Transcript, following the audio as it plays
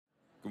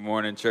Good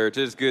morning, church.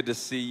 It's good to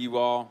see you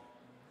all.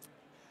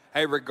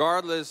 Hey,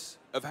 regardless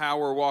of how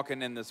we're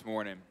walking in this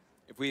morning,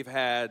 if we've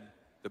had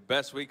the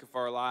best week of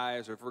our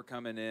lives or if we're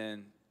coming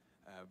in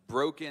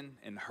broken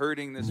and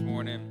hurting this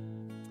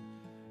morning,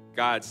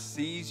 God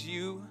sees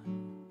you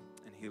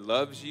and He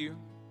loves you.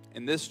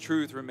 And this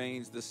truth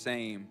remains the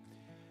same,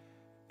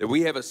 that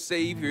we have a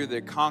Savior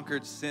that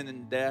conquered sin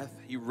and death.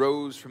 He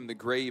rose from the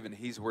grave and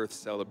He's worth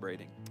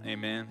celebrating.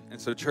 Amen.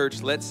 And so,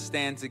 church, let's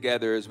stand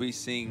together as we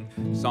sing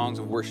songs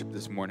of worship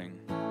this morning.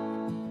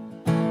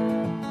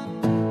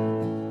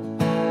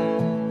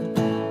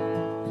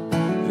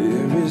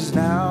 There is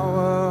now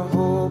a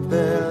hope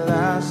that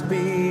lasts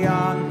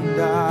beyond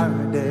our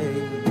day,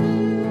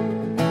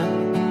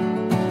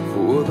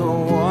 for the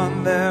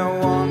one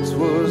that once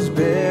was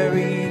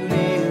buried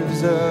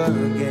lives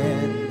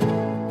again.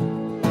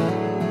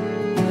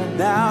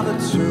 Now the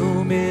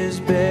tomb is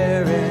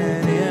bare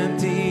and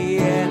empty,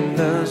 and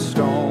the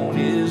stone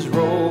is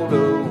rolled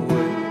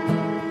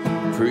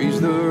away.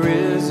 Praise the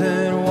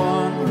risen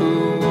one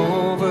who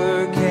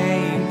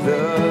overcame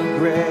the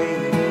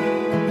grave.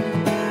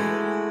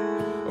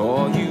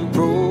 All you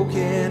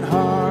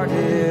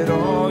broken-hearted,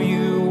 all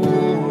you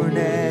worn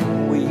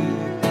and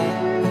weak,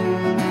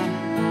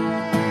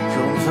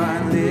 come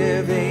find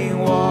living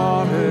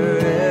water,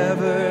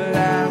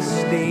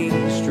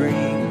 everlasting streams.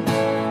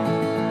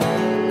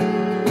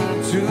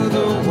 To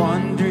the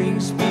wandering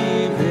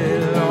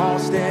spirit,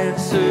 lost and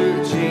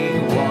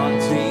searching,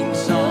 wanting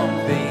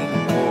something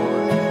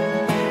more,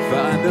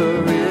 find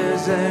the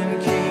risen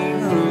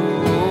King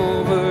who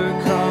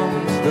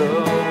overcomes the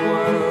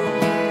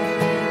world.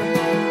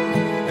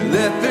 And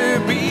let there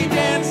be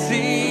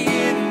dancing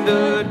in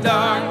the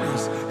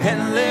darkness,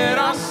 and let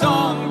our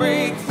song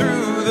break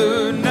through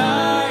the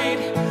night.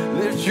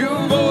 Lift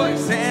your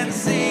voice and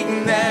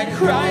sing that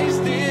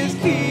Christ is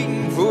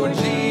King, for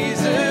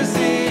Jesus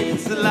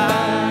is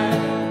alive.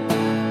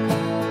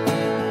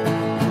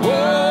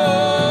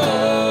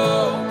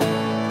 Whoa.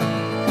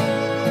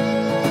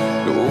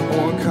 No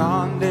more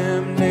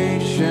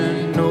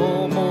condemnation,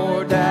 no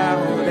more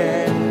doubt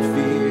and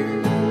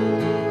fear.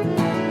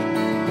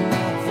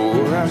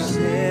 For our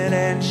sin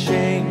and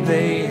shame,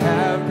 they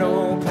have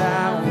no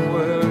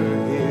power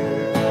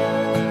here.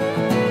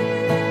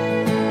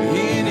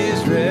 In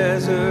His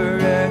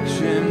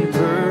resurrection,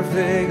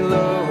 perfect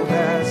love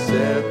has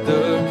set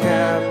the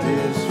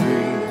captives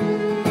free.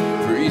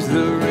 Praise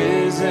the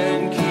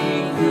risen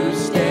King who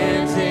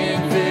stands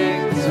in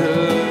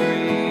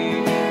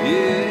victory.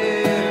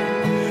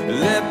 Yeah.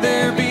 Let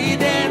there be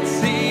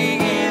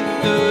dancing in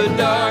the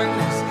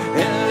darkness,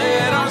 and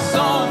let our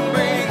song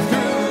break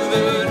through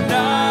the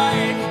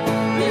night.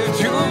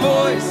 Lift your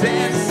voice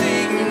and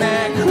sing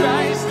that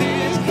Christ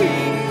is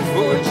King,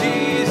 for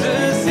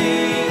Jesus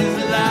is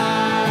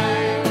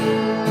alive.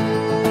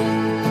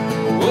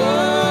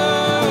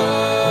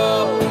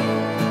 Whoa.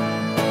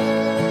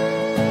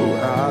 Oh,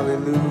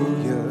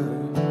 hallelujah.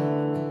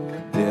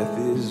 Death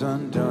is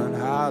undone,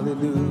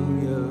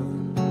 hallelujah.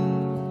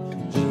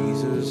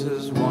 Jesus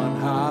has won,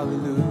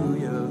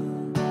 hallelujah.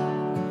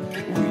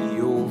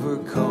 We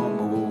overcome,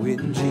 oh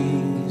in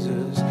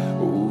Jesus,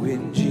 oh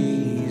in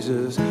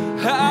Jesus,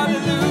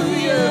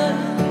 hallelujah.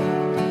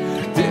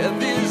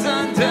 Death is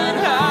undone,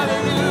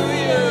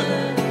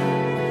 hallelujah.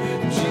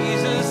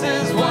 Jesus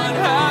has won,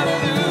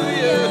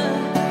 hallelujah.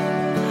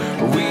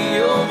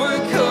 We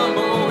overcome,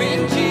 oh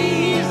in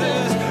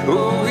Jesus,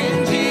 oh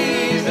in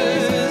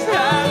Jesus,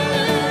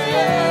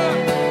 hallelujah.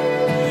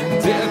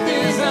 Death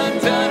is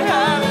undone,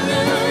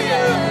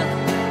 hallelujah.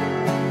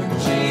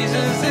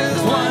 Jesus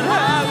is one,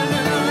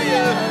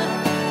 hallelujah.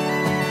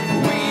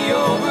 We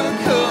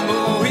overcome,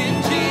 oh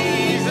in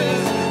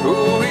Jesus,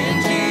 oh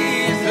in Jesus.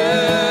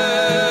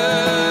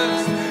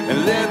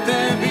 And let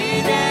there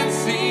be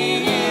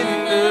dancing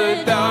in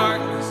the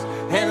darkness,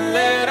 and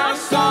let our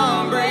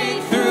song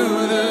break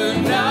through the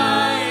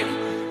night.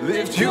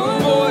 Lift your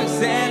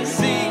voice and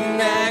sing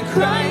that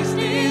Christ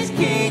is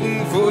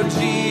King, for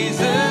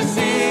Jesus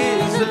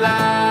is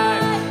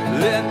alive.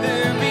 Let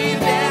there be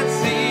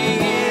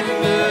dancing in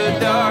the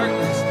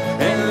darkness,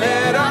 and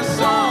let our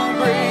song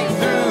break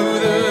through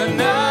the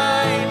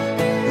night.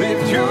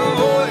 Lift your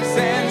voice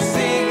and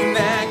sing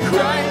that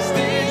Christ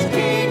is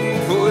King,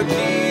 for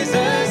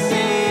Jesus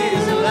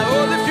is alive.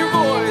 Oh,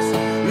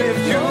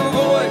 lift your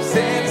voice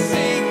and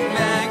sing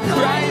that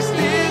Christ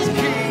is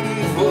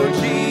King, for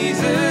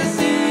Jesus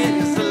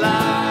is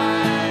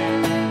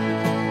alive.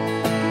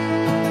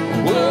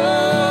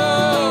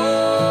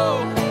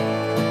 Whoa.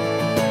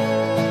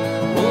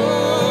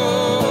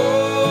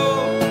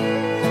 Whoa.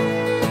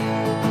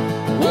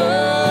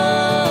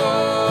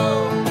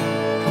 Whoa.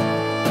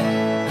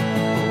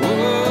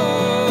 Whoa.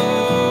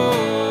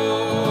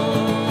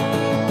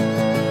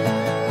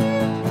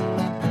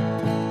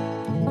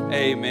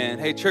 Amen.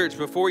 Hey, church,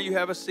 before you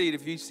have a seat,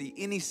 if you see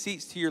any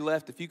seats to your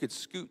left, if you could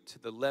scoot to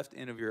the left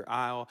end of your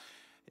aisle,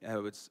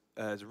 it's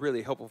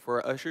really helpful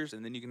for our ushers,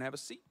 and then you can have a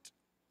seat.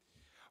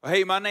 Well,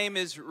 hey, my name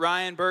is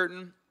Ryan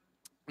Burton.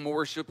 I'm a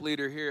worship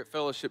leader here at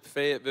Fellowship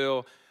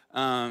Fayetteville.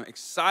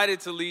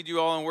 Excited to lead you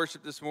all in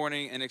worship this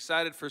morning and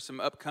excited for some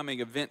upcoming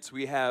events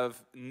we have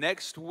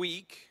next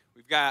week.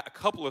 We've got a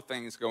couple of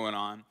things going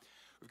on.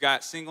 We've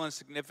got Single and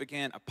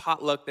Significant, a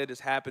potluck that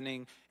is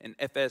happening in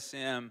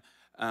FSM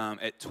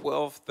at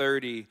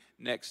 12:30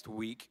 next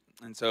week.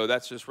 And so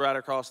that's just right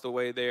across the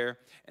way there.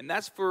 And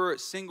that's for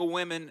single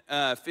women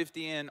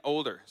 50 and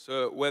older.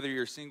 So whether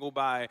you're single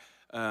by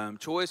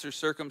choice or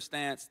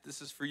circumstance,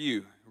 this is for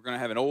you. We're going to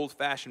have an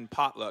old-fashioned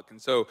potluck.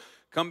 And so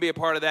come be a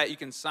part of that. You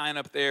can sign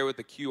up there with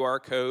the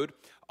QR code.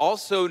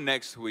 Also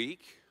next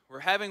week, we're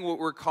having what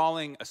we're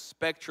calling a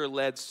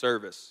Spectra-led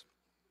service.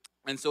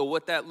 And so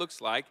what that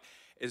looks like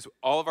is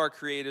all of our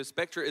creatives.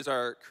 Spectra is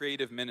our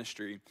creative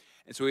ministry.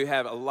 And so we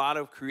have a lot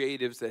of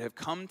creatives that have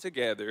come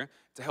together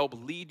to help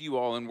lead you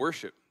all in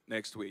worship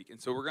next week.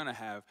 And so we're going to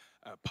have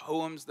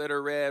poems that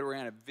are read. We're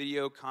going to have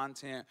video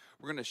content.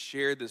 We're going to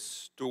share this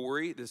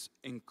story, this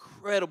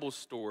incredible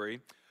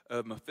story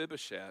of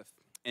Mephibosheth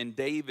and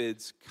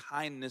David's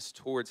kindness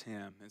towards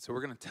him. And so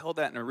we're going to tell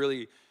that in a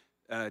really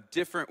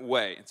different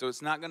way. And so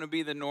it's not going to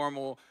be the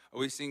normal,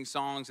 we sing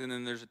songs and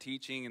then there's a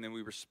teaching and then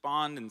we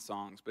respond in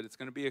songs, but it's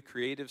going to be a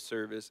creative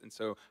service. And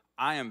so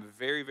I am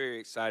very, very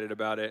excited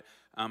about it.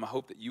 I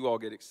hope that you all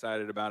get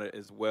excited about it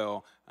as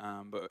well.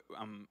 But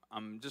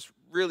I'm just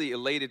really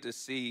elated to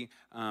see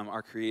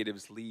our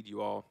creatives lead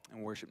you all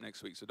in worship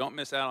next week. So don't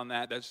miss out on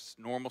that. That's just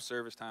normal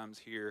service times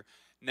here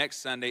next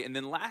Sunday. And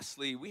then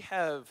lastly, we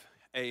have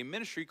a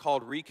ministry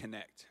called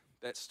Reconnect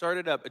that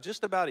started up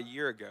just about a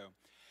year ago.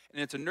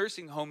 And it's a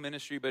nursing home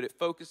ministry, but it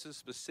focuses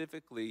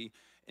specifically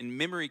in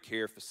memory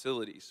care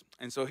facilities.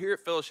 And so here at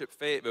Fellowship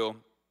Fayetteville,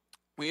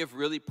 we have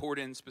really poured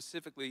in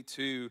specifically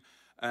to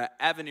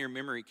Avenir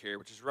Memory Care,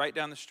 which is right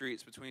down the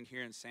streets between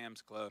here and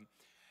Sam's Club.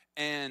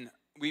 And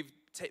we've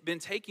been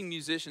taking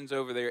musicians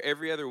over there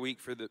every other week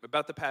for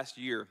about the past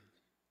year.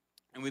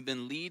 And we've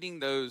been leading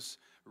those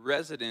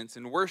residents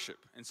in worship.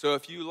 And so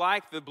if you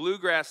like the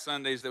bluegrass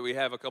Sundays that we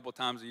have a couple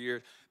times a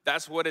year,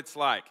 that's what it's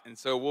like. And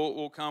so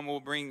we'll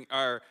bring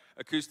our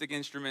acoustic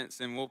instruments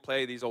and we'll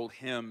play these old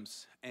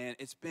hymns. And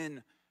it's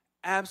been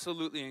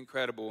absolutely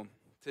incredible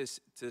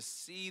to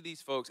see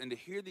these folks and to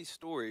hear these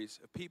stories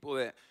of people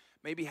that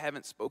maybe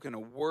haven't spoken a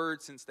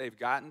word since they've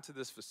gotten to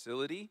this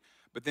facility,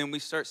 but then we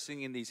start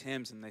singing these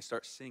hymns and they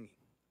start singing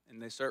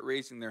and they start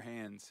raising their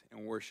hands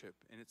in worship.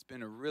 And it's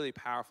been a really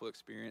powerful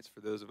experience for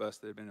those of us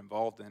that have been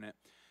involved in it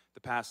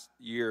the past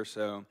year or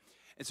so.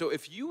 And so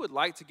if you would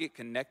like to get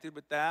connected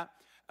with that,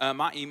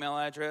 my email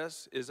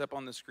address is up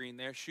on the screen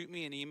there. Shoot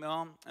me an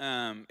email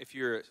if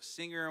you're a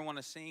singer and want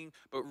to sing.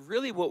 But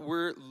really what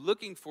we're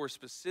looking for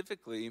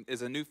specifically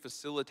is a new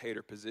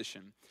facilitator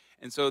position.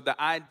 And so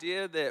the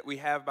idea that we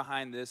have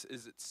behind this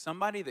is it's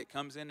somebody that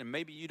comes in and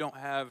maybe you don't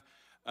have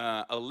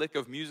a lick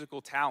of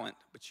musical talent,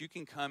 but you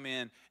can come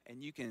in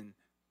and you can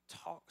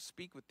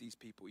speak with these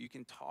people. You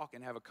can talk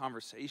and have a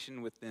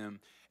conversation with them.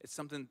 It's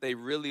something that they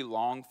really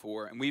long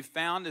for. And we've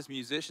found as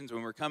musicians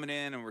when we're coming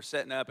in and we're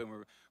setting up and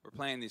we're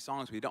playing these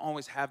songs, we don't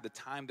always have the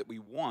time that we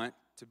want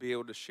to be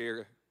able to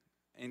share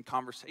in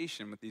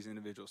conversation with these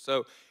individuals.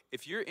 So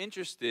if you're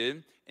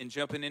interested in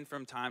jumping in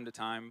from time to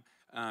time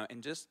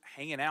and just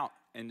hanging out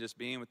and just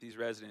being with these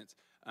residents,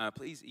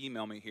 please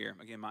email me here.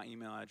 Again, my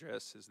email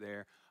address is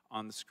there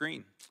on the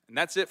screen. And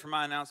that's it for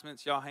my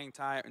announcements. Y'all hang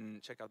tight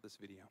and check out this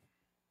video.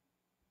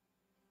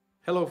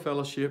 Hello,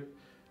 Fellowship.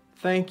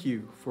 Thank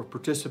you for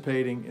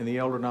participating in the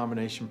elder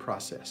nomination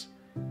process.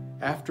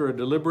 After a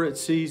deliberate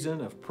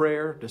season of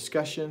prayer,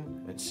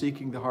 discussion, and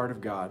seeking the heart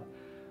of God,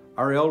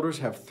 our elders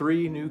have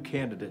 3 new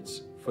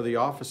candidates for the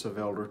office of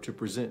elder to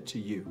present to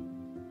you.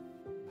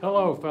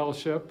 Hello,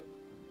 Fellowship.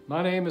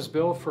 My name is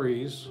Bill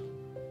Fries.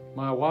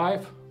 My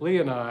wife, Lee,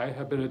 and I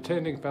have been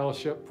attending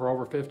Fellowship for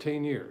over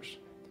 15 years.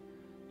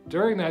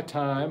 During that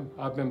time,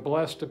 I've been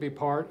blessed to be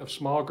part of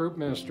small group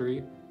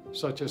ministry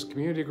such as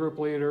community group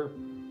leader,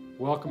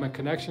 welcome and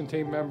connection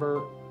team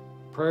member,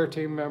 prayer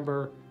team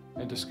member,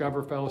 and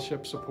Discover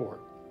Fellowship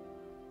support.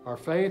 Our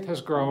faith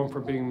has grown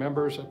from being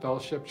members at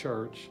Fellowship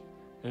Church,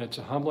 and it's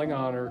a humbling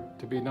honor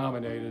to be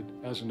nominated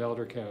as an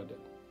elder candidate.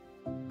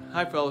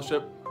 Hi,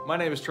 Fellowship. My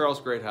name is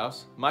Charles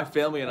Greathouse. My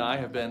family and I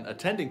have been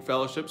attending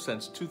Fellowship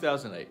since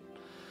 2008.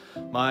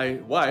 My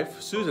wife,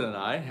 Susan, and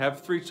I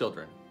have 3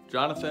 children,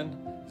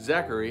 Jonathan,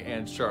 Zachary,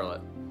 and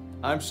Charlotte.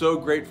 I'm so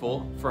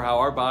grateful for how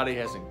our body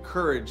has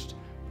encouraged,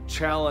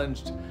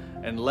 challenged,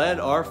 and led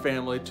our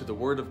family to the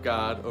Word of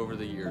God over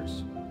the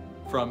years.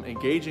 From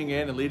engaging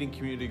in and leading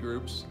community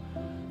groups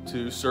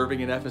to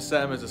serving in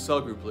FSM as a cell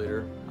group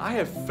leader, I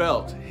have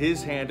felt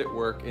His hand at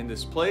work in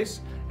this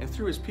place and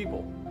through His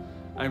people.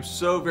 I'm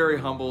so very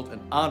humbled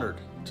and honored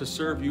to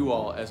serve you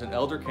all as an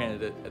elder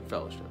candidate at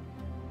Fellowship.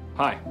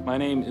 Hi, my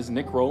name is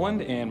Nick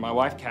Rowland, and my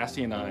wife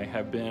Cassie and I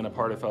have been a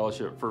part of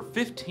Fellowship for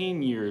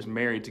 15 years,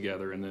 married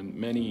together, and then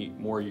many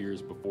more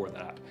years before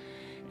that.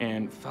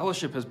 And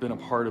Fellowship has been a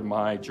part of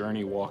my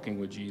journey walking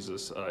with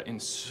Jesus in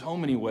so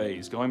many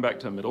ways. Going back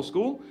to middle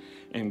school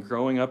and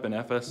growing up in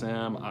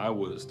FSM, I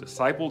was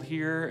discipled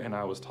here and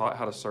I was taught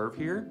how to serve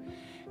here.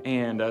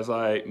 And as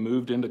I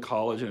moved into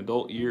college and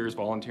adult years,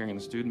 volunteering in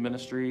the student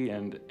ministry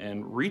and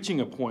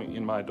reaching a point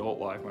in my adult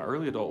life, my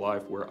early adult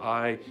life, where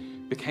I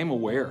became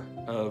aware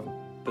of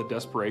the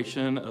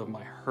desperation of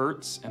my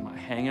hurts and my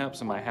hang-ups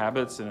and my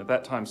habits. And at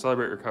that time,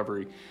 Celebrate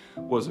Recovery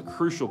was a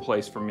crucial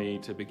place for me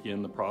to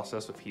begin the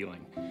process of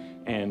healing.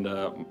 And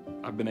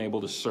I've been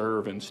able to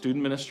serve in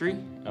student ministry,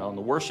 on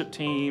the worship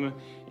team,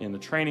 in the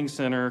training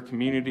center,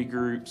 community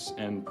groups,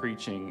 and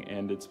preaching.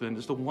 And it's been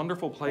just a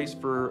wonderful place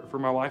for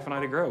my wife and I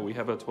to grow. We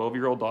have a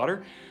 12-year-old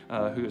daughter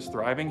who is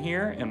thriving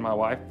here, and my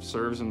wife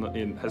serves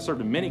has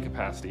served in many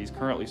capacities,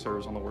 currently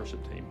serves on the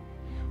worship team.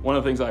 One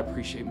of the things I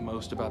appreciate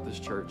most about this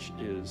church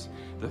is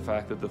the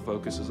fact that the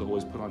focus is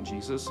always put on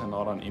Jesus and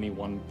not on any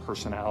one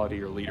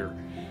personality or leader.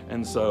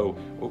 And so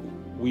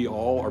we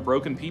all are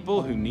broken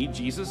people who need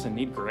Jesus and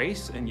need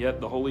grace, and yet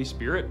the Holy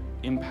Spirit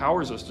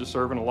empowers us to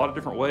serve in a lot of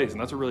different ways,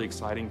 and that's a really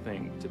exciting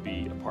thing to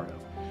be a part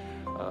of.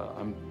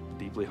 I'm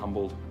deeply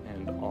humbled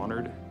and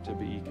honored to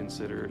be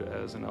considered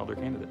as an elder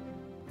candidate.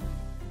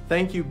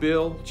 Thank you,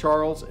 Bill,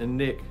 Charles, and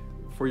Nick,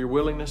 for your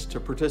willingness to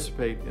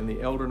participate in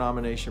the elder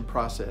nomination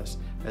process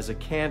as a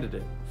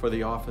candidate for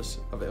the office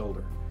of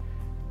elder.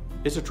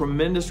 It's a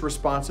tremendous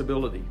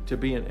responsibility to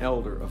be an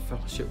elder of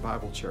Fellowship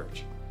Bible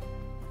Church.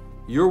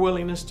 Your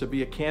willingness to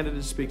be a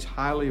candidate speaks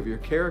highly of your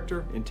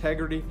character,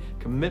 integrity,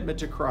 commitment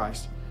to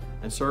Christ,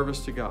 and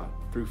service to God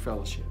through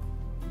fellowship.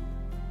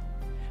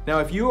 Now,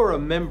 if you are a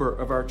member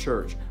of our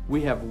church,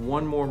 we have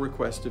one more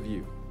request of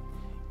you.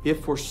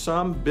 If for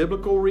some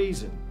biblical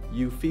reason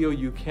you feel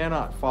you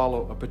cannot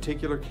follow a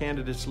particular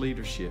candidate's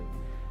leadership,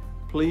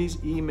 please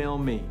email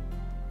me,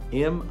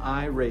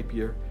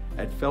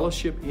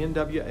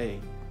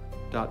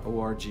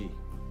 mirapier@fellowshipnwa.org,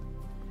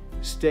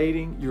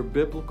 stating your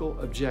biblical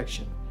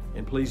objection,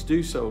 and please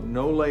do so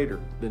no later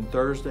than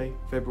Thursday,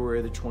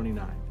 February the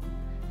 29th.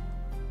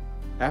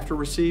 After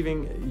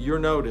receiving your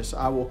notice,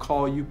 I will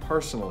call you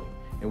personally,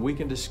 and we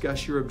can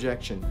discuss your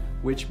objection,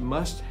 which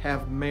must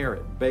have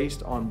merit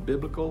based on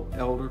biblical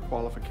elder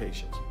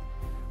qualifications.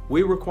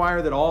 We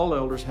require that all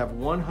elders have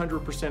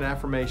 100%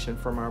 affirmation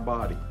from our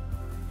body.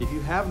 If you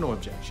have no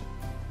objection,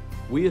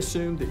 we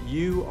assume that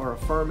you are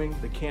affirming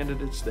the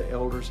candidates the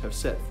elders have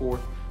set forth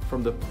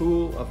from the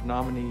pool of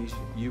nominees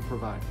you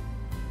provided.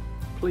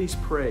 Please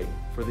pray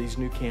for these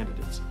new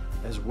candidates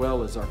as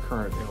well as our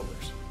current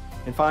elders.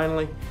 And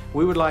finally,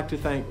 we would like to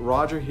thank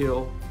Roger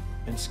Hill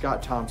and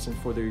Scott Thompson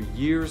for their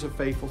years of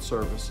faithful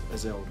service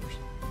as elders.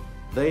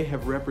 They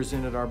have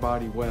represented our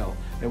body well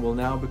and will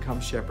now become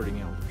shepherding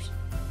elders.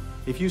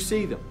 If you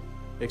see them,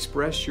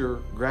 express your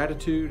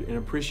gratitude and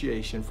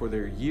appreciation for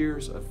their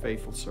years of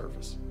faithful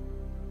service.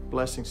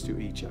 Blessings to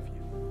each of you.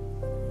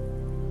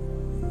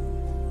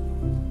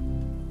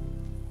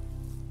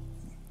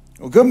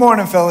 Well, good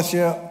morning,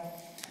 Fellowship.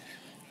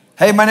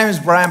 Hey, my name is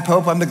Brian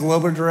Pope. I'm the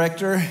Global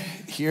Director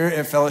here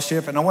at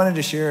Fellowship, and I wanted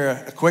to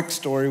share a quick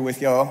story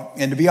with y'all.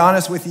 And to be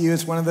honest with you,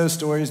 it's one of those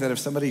stories that if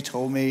somebody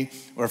told me,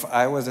 or if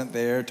I wasn't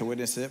there to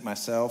witness it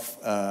myself,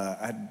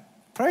 I'd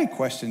probably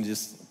question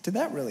just, did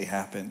that really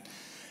happen?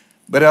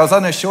 But I was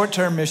on a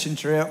short-term mission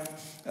trip.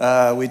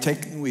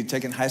 We'd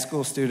taken high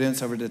school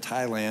students over to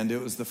Thailand. It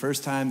was the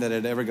first time that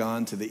I'd ever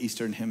gone to the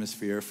Eastern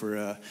Hemisphere for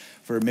a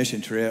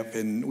mission trip.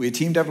 And we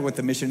teamed up with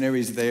the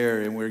missionaries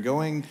there, and we were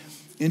going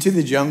into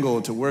the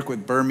jungle to work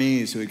with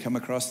Burmese who had come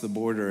across the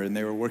border, and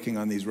they were working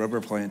on these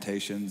rubber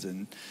plantations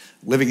and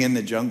living in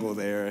the jungle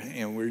there.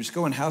 And we were just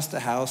going house to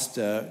house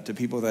to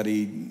people that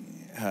he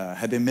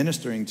had been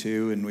ministering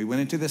to. And we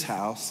went into this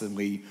house, and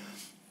we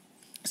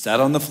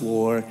sat on the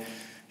floor,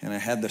 and I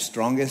had the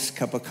strongest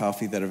cup of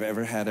coffee that I've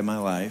ever had in my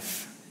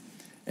life.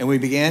 And we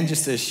began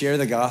just to share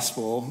the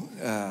gospel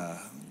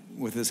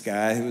with this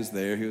guy who was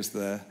there. He was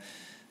the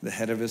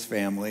head of his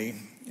family.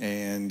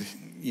 And,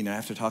 you know,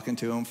 after talking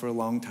to him for a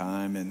long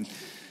time and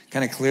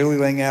kind of clearly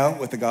laying out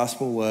what the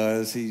gospel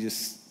was, he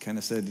just kind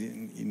of said,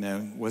 you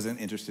know, wasn't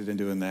interested in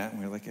doing that. And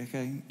we were like,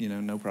 okay, you know,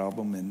 no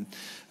problem. And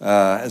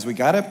as we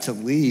got up to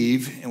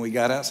leave and we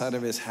got outside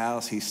of his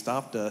house, he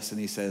stopped us and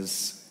he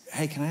says,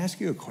 hey, can I ask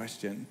you a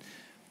question?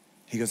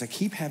 He goes, I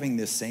keep having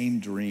this same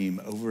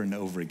dream over and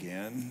over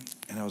again,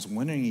 and I was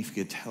wondering if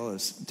you could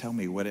tell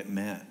me what it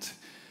meant.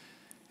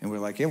 And we're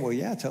like,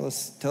 yeah, tell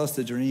us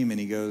the dream. And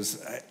he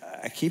goes,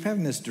 I keep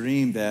having this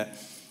dream that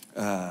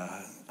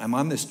I'm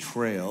on this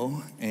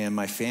trail, and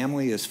my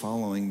family is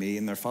following me,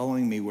 and they're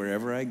following me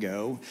wherever I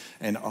go,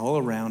 and all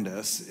around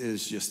us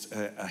is just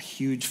a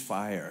huge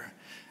fire.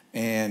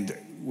 And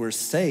we're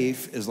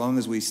safe as long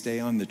as we stay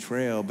on the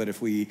trail, but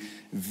if we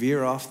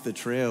veer off the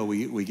trail,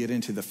 we get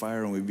into the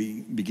fire and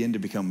we begin to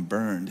become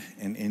burned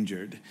and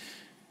injured.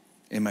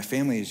 And my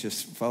family is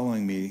just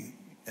following me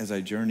as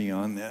I journey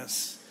on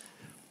this.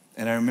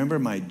 And I remember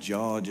my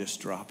jaw just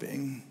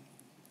dropping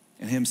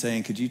and him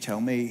saying, could you tell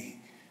me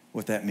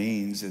what that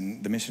means?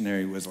 And the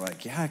missionary was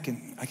like, yeah,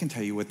 I can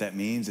tell you what that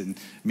means. And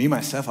me,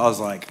 myself, I was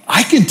like,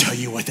 I can tell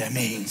you what that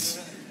means.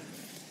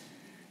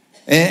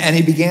 And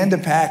he began to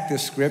pack the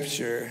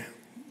scripture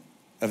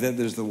of that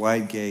there's the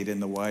wide gate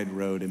and the wide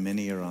road, and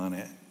many are on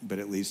it, but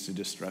it leads to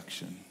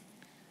destruction.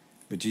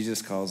 But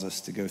Jesus calls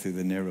us to go through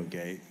the narrow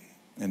gate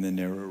and the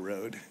narrow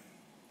road,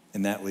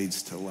 and that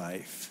leads to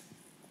life.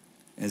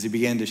 As he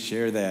began to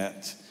share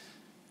that,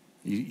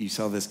 you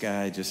saw this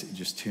guy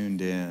just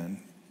tuned in,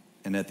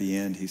 and at the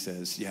end he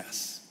says,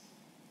 yes,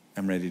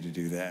 I'm ready to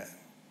do that.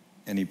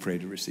 And he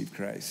prayed to receive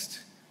Christ.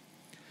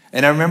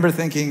 And I remember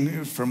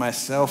thinking for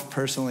myself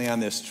personally on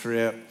this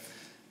trip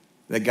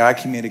that God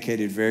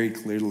communicated very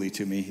clearly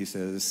to me. He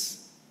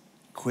says,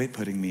 quit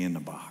putting me in the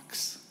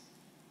box.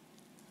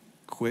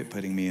 Quit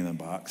putting me in the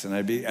box. And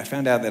I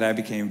found out that I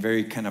became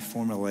very kind of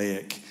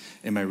formulaic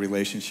in my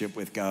relationship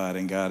with God.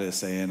 And God is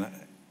saying,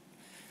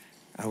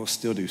 I will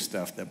still do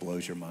stuff that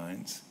blows your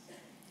minds.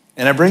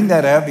 And I bring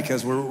that up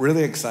because we're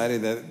really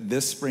excited that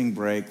this spring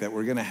break that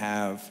we're going to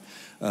have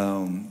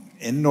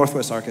in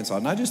Northwest Arkansas,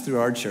 not just through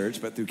our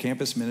church, but through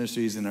campus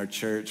ministries in our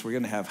church, we're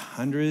going to have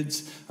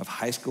hundreds of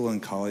high school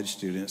and college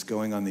students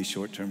going on these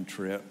short-term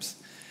trips.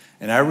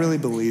 And I really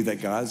believe that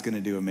God's going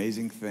to do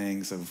amazing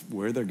things of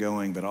where they're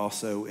going, but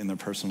also in their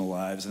personal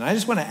lives. And I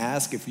just want to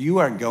ask, if you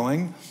are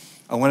going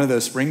on one of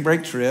those spring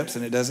break trips,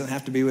 and it doesn't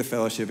have to be with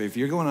Fellowship, if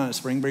you're going on a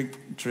spring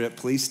break trip,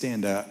 please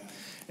stand up.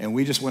 And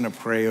we just want to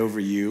pray over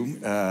you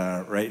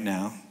right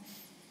now.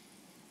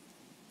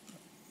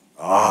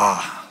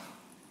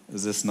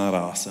 Is this not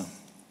awesome?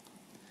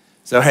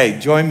 So, hey,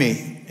 join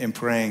me in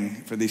praying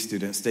for these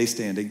students. Stay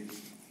standing.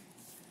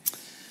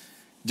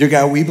 Dear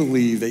God, we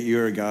believe that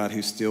you're a God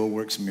who still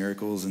works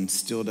miracles and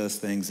still does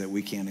things that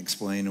we can't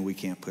explain and we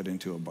can't put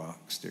into a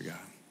box, dear God.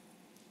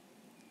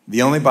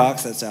 The only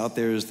box that's out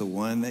there is the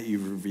one that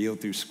you've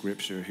revealed through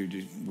Scripture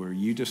where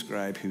you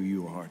describe who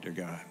you are, dear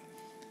God.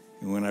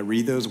 And when I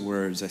read those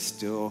words, I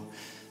still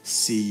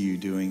see you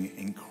doing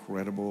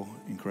incredible,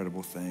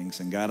 incredible things.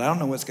 And God, I don't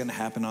know what's going to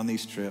happen on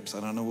these trips. I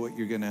don't know what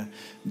you're going to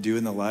do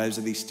in the lives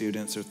of these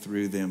students or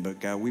through them.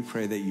 But God, we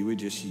pray that you would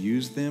just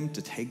use them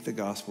to take the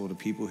gospel to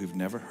people who've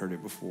never heard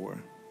it before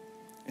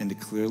and to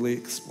clearly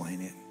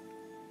explain it.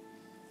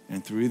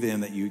 And through them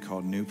that you would call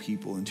new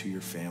people into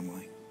your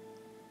family.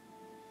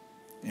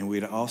 And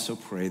we'd also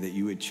pray that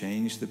you would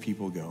change the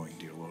people going,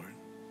 dear Lord.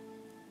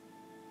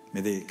 May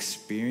they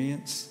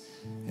experience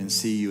and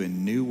see you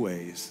in new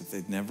ways that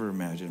they'd never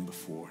imagined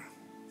before.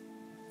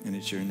 And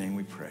it's your name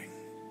we pray.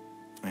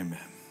 Amen.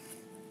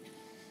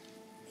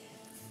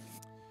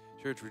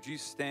 Church, would you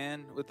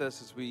stand with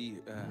us as we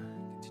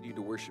continue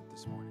to worship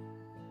this morning?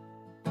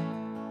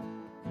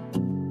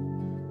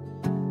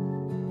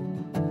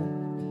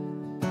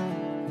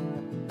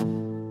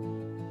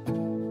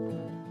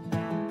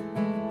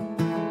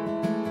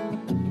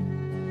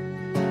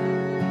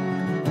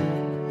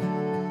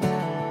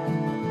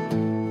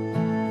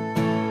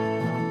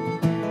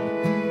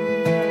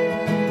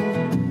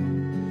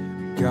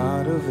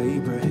 God of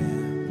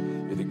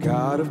Abraham, you're the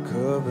God of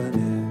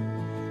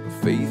covenant,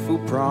 faithful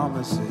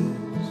promises.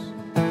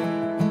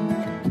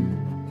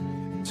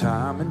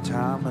 Time and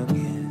time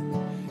again,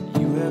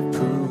 you have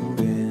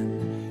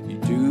proven you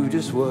do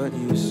just what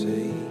you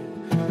say.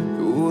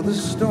 Though the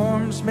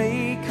storms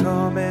may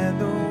come and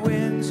the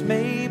winds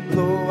may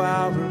blow,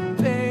 I'll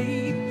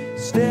remain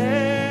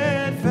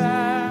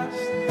steadfast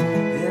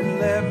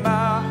and let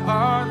my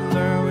heart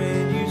learn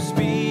when you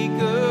speak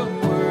a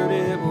word,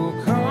 it will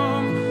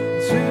come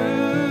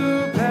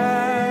to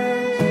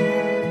pass.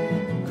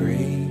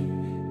 Great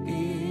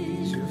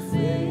is your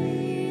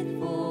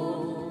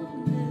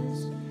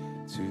faithfulness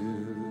to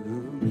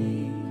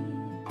me.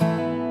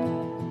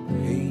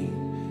 Great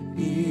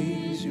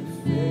is your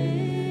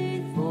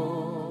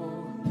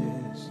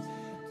faithfulness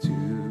to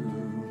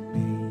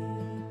me.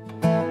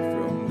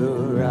 From the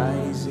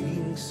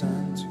rising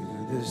sun to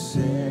the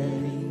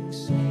setting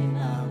sun,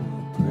 I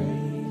will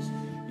praise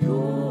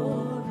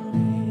your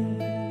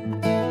name.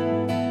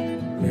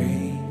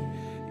 Great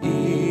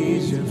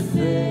is your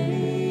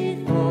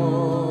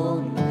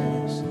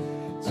faithfulness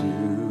to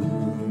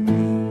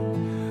me.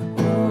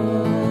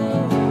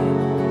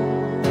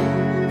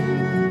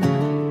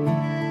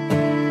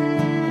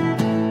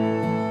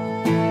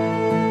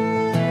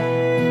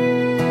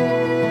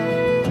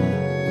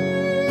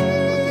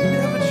 You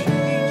never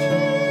change.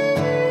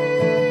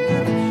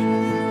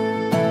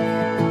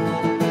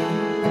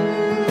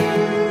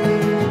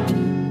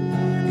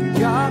 And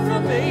God,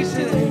 from age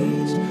to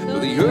age, though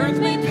the earth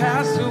may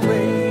pass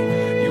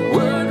away, your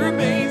word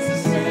remains the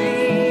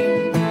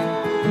same.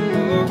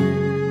 Oh,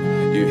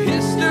 your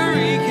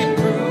history can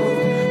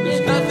prove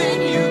there's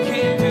nothing you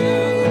can't do.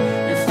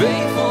 You're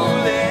faithful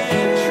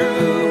and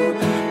true.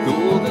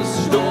 Though the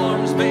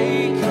storms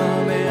may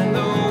come and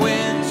the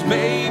winds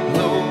may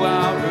blow,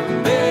 I'll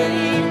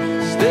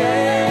remain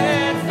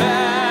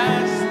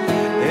steadfast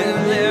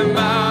and let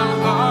my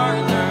heart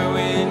learn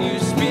when you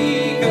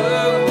speak a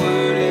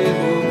word, it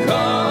will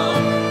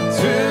come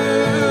to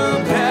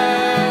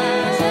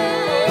pass.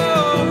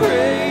 Oh,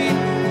 great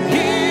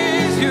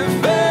is your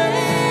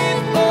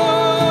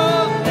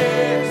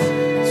faithfulness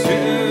to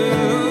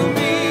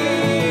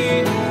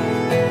me.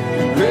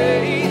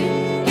 Great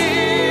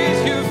is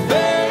your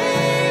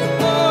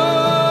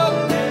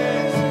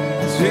faithfulness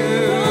to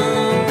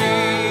me.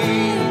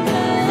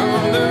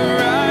 From the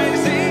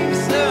rising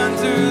sun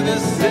to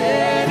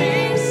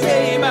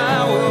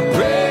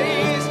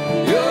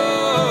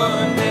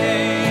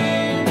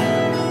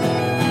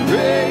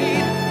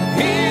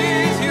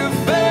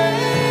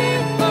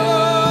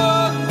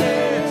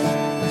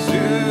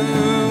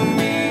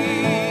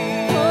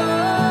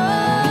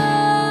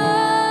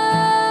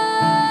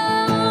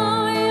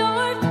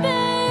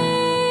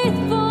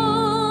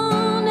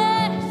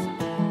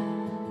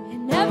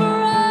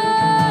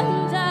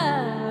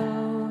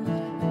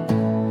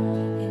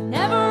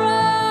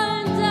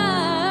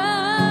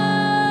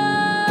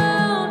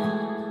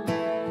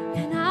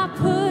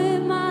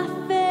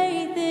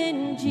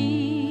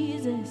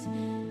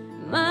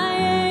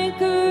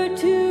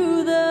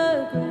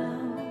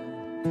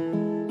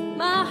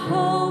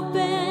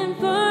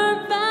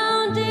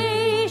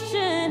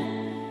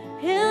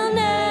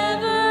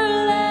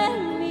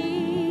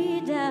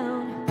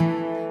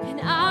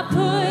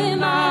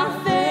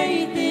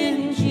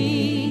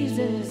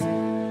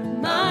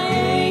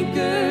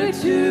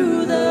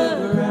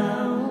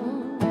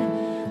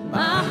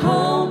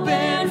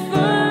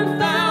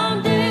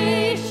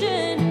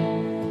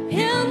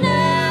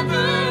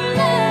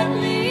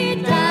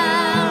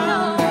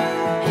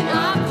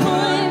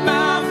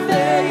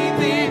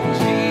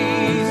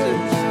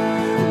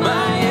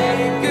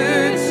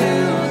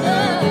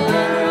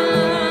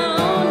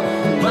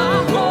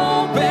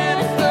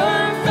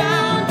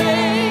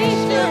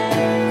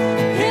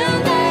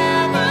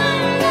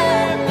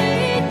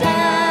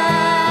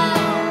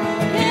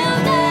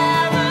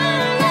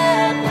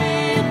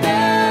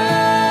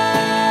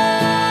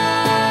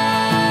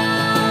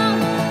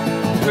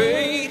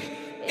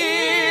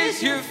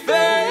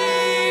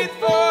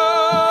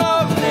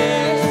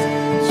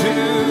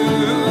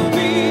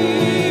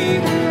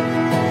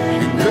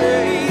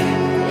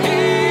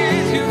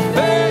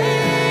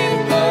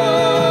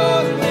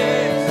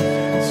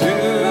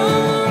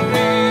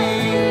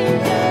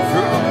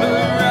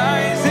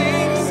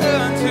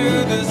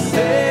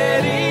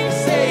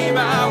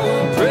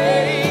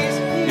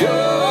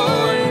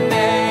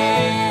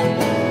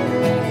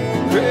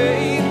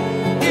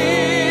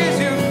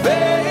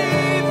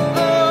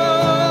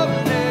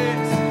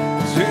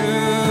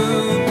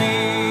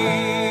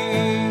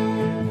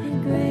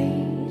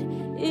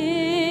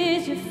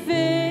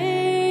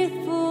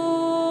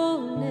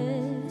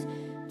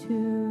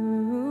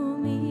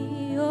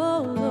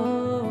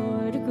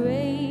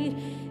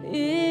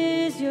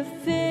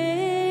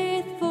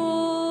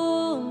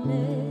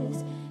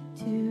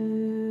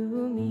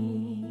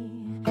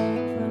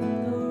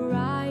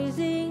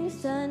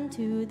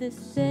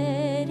the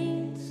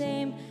setting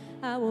same.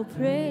 I will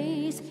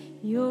praise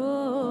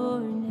your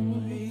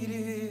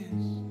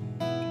name.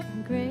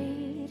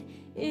 Great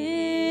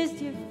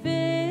is your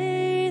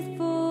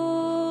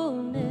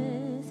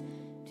faithfulness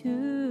to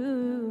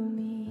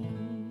me.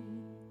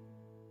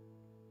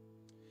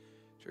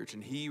 Church,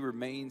 and he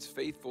remains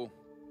faithful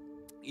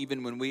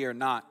even when we are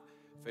not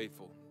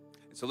faithful.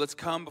 And so let's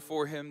come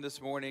before him this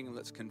morning and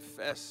let's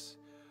confess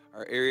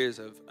our areas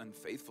of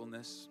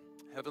unfaithfulness.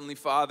 Heavenly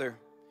Father,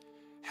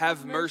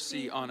 have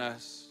mercy on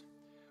us.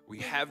 We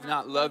have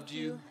not loved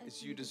you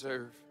as you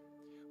deserve.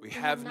 We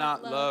have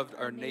not loved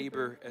our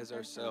neighbor as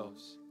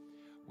ourselves.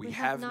 We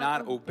have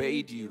not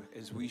obeyed you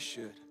as we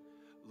should.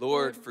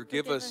 Lord,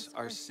 forgive us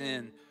our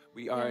sin.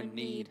 We are in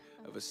need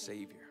of a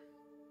Savior.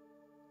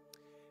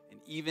 And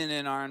even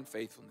in our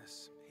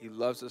unfaithfulness, he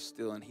loves us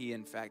still, and he,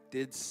 in fact,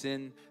 did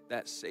send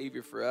that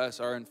Savior for us.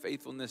 Our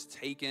unfaithfulness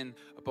taken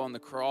upon the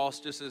cross,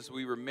 just as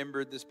we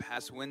remembered this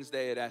past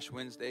Wednesday at Ash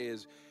Wednesday,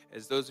 as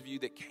those of you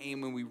that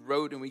came and we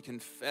wrote and we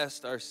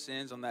confessed our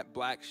sins on that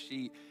black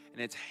sheet,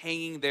 and it's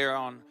hanging there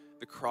on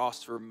the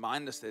cross to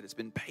remind us that it's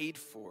been paid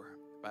for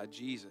by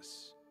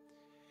Jesus.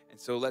 And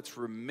so let's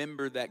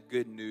remember that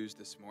good news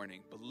this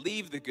morning.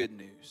 Believe the good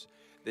news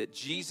that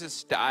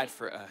Jesus died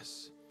for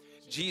us.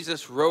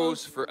 Jesus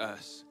rose for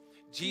us.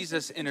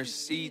 Jesus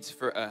intercedes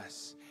for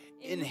us.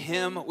 In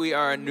him we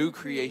are a new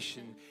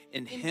creation.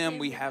 In him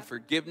we have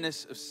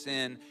forgiveness of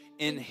sin.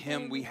 In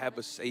him we have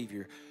a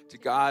Savior. To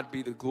God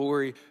be the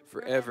glory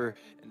forever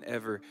and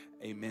ever.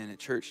 Amen. And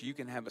church, you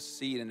can have a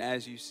seat, and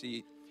as you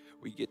see,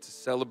 we get to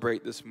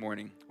celebrate this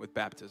morning with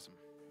baptism.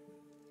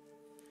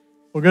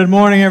 Well, good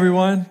morning,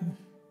 everyone.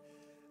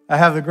 I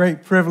have the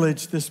great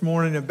privilege this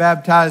morning of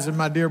baptizing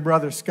my dear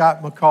brother,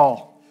 Scott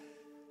McCall.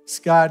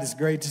 Scott, it's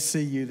great to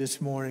see you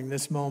this morning,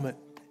 this moment.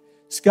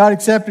 Scott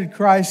accepted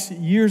Christ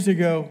years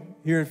ago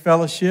here at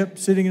Fellowship,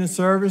 sitting in a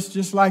service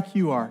just like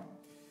you are.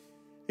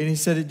 And he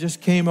said it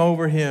just came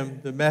over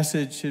him. The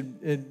message,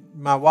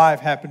 my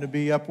wife happened to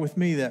be up with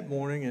me that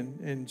morning,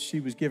 and she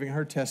was giving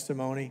her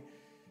testimony.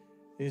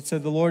 And it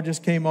said the Lord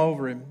just came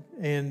over him,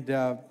 and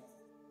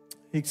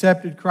he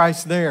accepted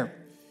Christ there.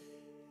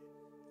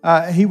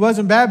 He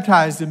wasn't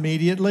baptized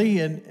immediately,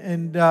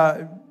 and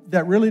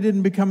that really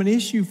didn't become an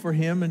issue for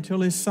him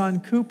until his son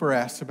Cooper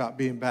asked about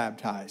being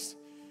baptized.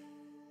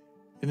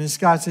 And then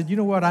Scott said, you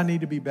know what, I need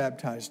to be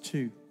baptized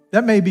too.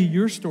 That may be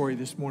your story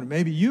this morning.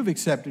 Maybe you've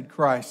accepted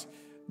Christ,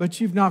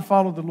 but you've not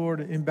followed the Lord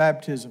in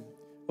baptism.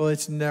 Well,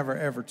 it's never,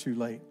 ever too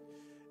late.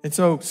 And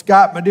so,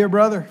 Scott, my dear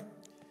brother,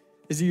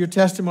 is it your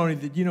testimony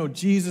that you know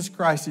Jesus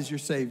Christ is your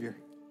Savior?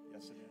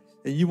 Yes, it is.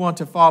 And you want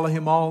to follow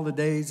him all the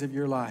days of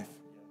your life? Yes.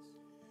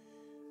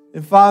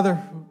 And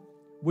Father,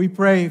 we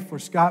pray for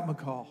Scott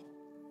McCall.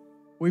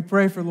 We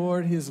pray for,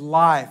 Lord, his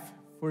life,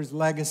 for his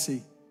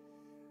legacy.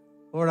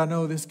 Lord, I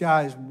know this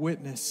guy's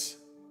witness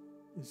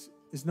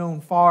is known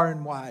far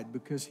and wide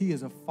because he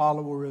is a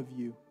follower of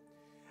you.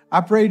 I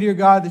pray, dear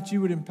God, that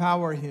you would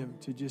empower him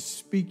to just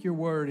speak your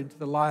word into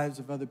the lives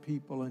of other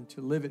people and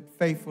to live it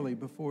faithfully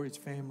before his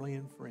family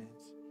and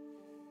friends.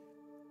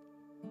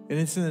 And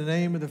it's in the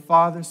name of the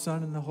Father,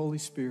 Son, and the Holy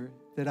Spirit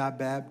that I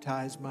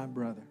baptize my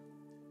brother.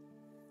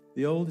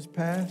 The old is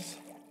past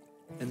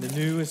and the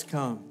new has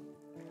come.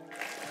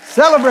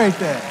 Celebrate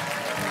that.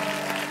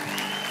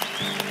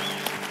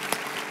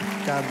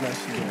 God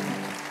bless you.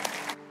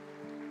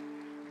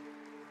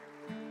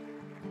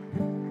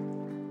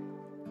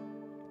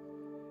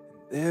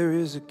 There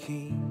is a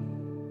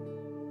king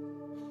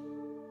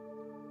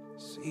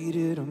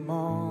seated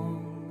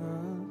among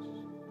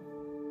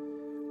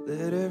us.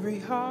 Let every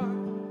heart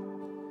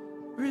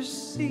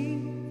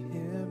receive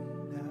him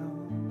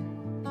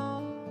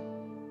now.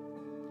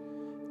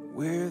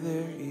 Where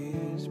there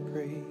is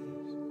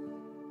praise,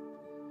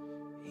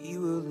 he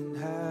will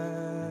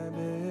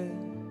inhabit.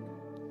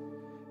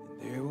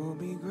 There will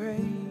be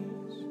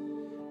grace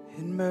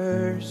and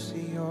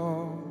mercy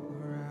all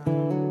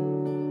around.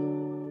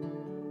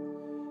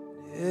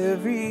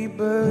 Every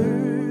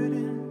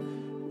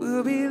burden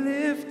will be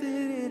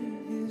lifted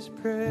in his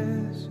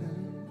presence.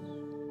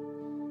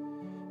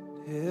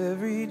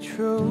 Every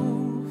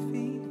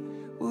trophy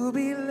will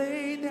be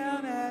laid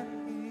down at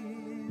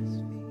his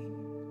feet.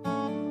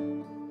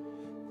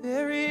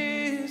 There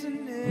is a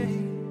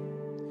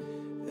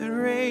name that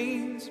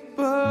reigns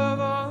above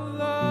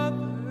all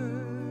others.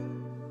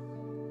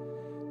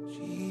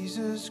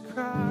 Jesus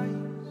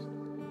Christ,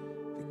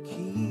 the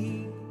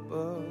King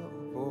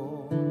above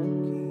all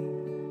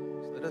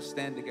kings. Let us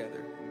stand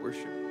together and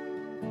worship.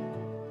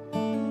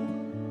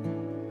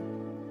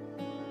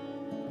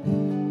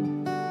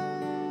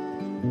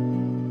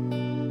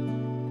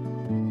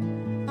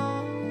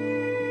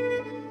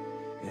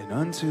 And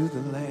unto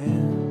the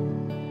Lamb,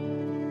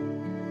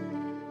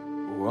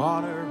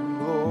 honor and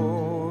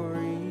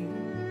glory,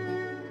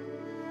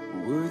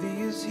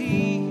 worthy is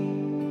he.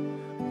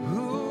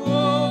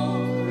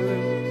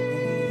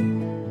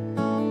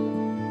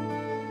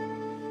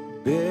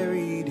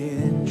 Buried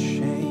in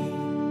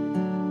shame,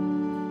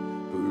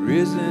 but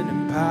risen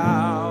in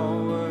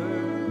power.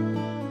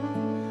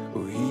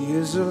 Oh, he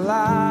is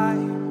alive,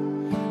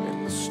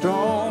 and the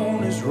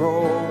stone is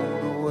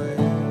rolled away,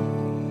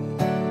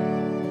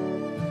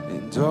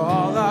 and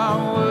all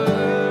our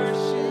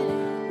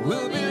worship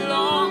will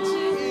belong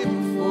to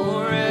him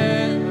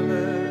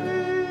forever.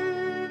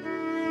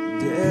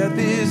 Death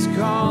is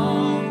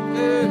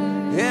conquered,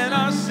 and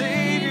our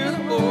Savior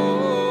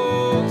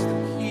holds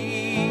the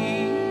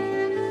key.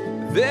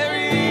 There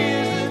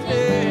is a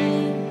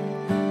name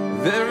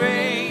that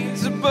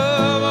reigns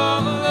above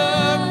all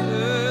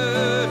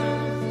others,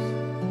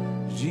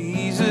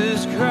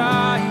 Jesus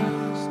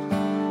Christ,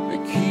 the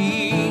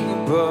King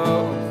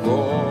above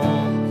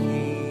all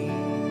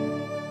kings.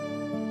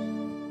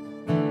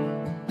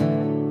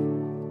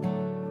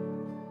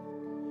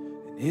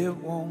 And it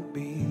won't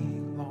be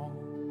long,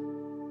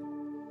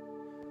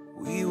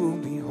 we will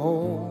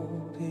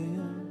behold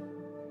him,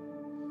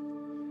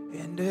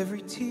 and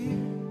every tear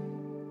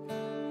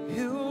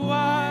he'll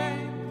wipe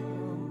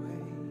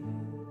away.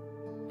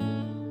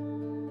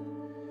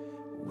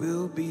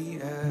 We'll be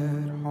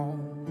at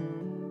home,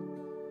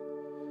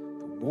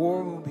 the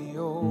war will be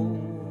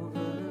over,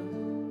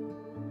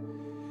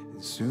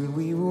 and soon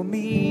we will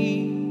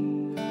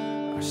meet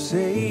our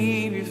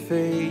Savior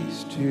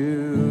face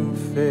to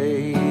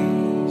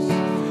face,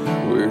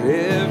 where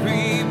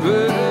every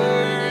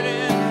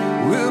burden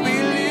will be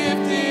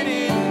lifted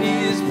in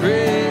his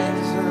presence.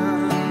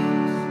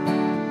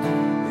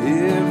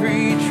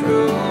 Every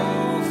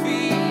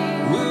trophy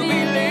will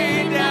be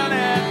laid down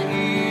at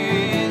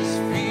his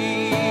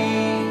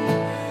feet.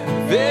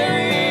 There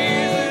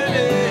is a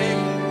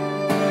name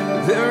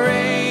that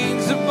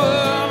reigns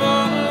above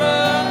all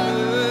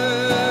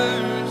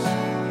others,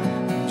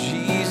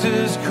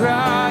 Jesus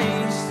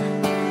Christ,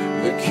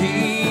 the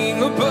King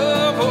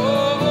above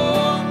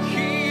all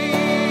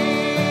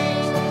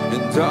kings,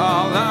 and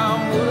all our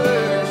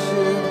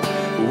worship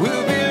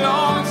will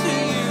belong to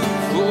you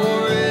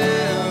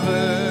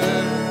forever.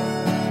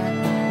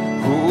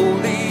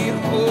 Holy,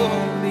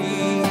 holy,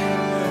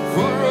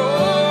 for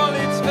all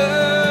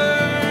eternity.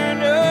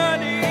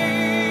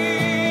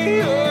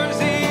 Yours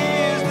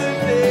is the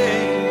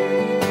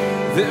name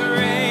that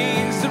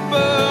reigns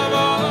above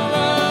all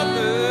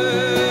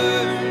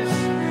others,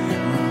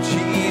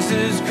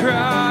 Jesus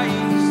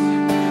Christ,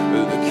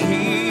 the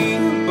King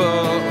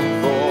above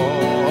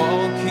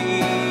all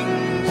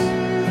kings,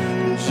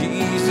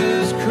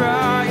 Jesus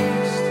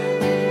Christ,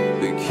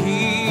 the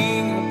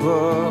King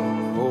above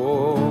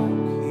all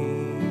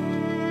kings.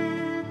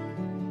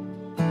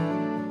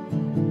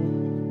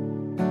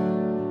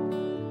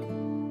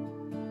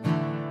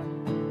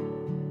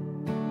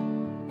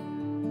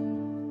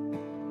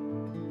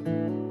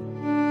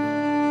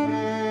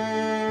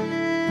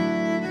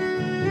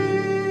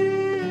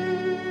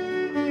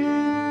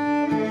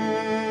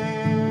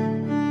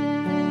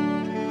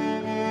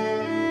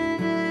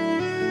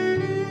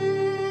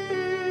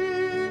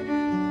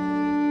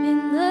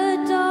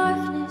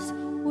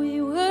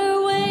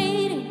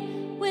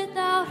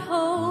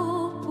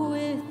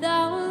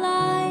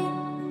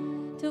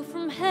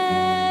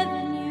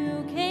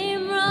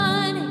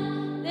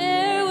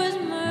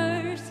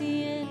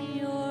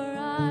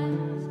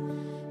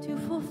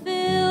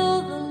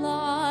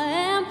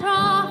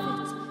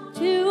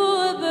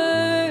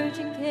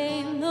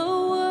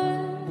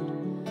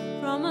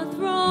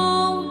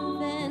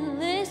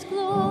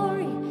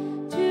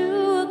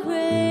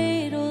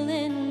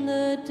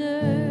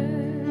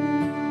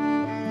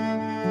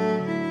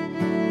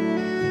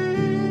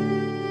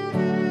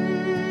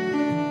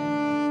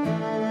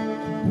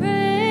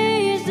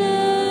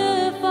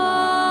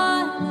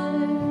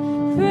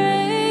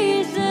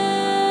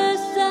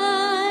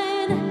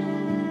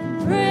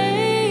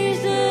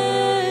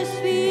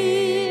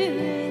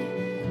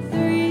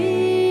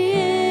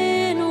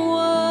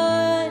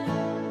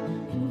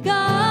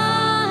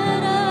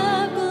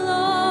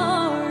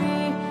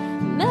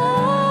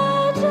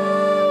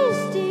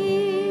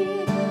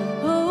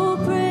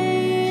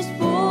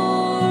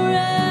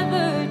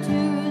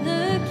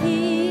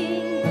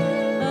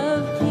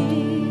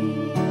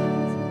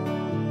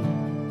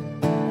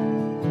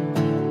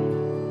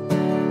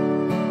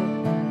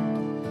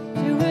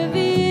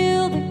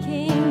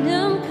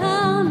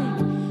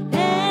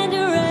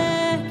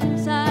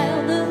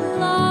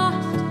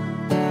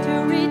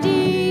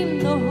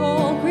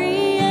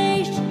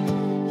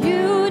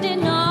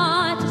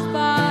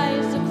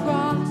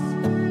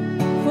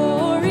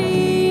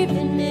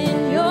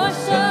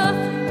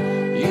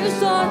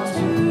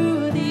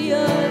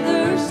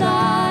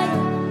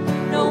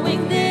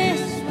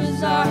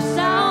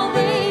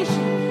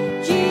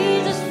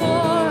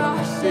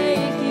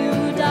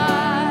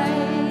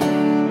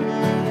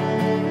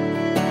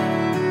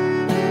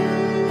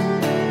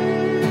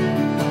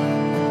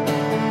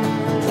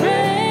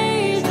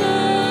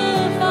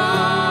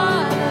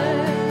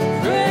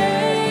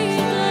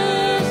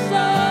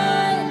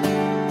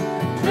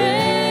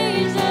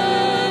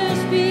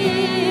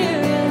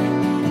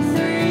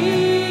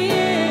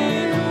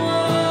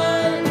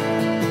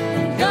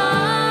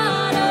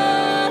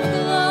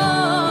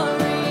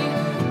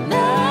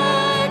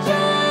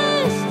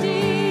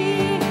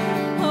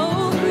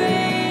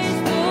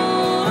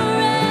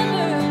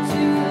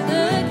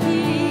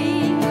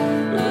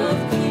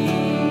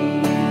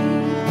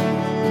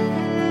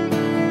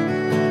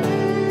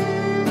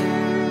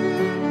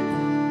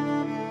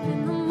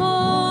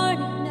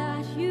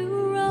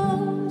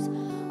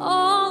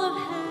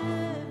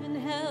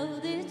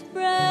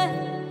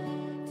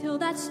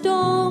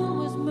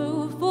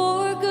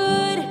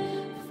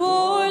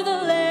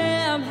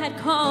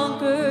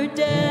 conquered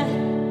death,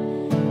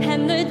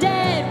 and the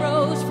dead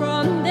rose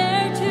from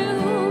their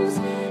tombs,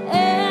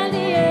 and the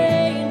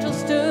angels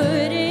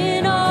stood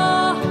in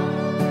awe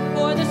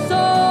for the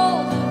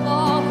souls of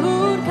all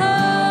who'd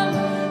come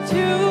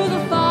to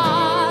the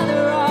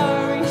Father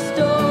are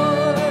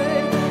restored,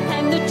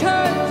 and the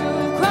church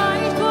of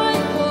Christ was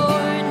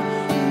born,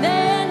 and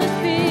then the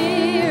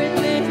Spirit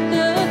lit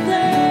the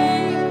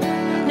flame.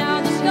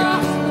 Now this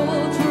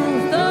gospel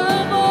truth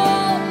of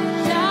all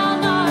shall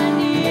not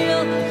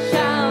kneel,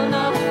 shall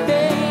not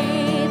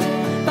fade.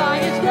 By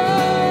His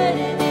blood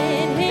and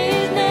in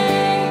His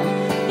name,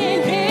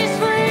 in His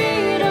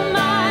freedom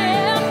I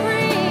am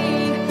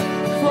free.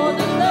 For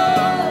the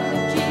love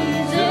of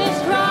Jesus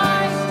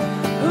Christ,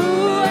 who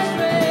has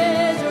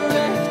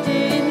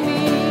resurrected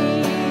me.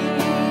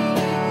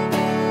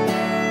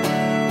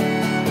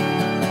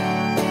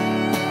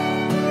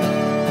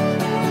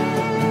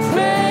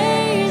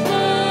 Praise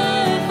the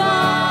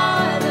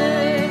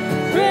Father,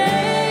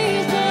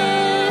 praise the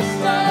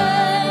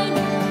Son,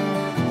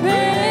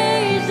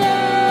 praise the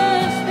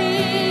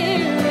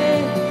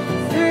Spirit,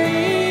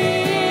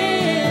 three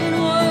in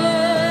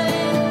one.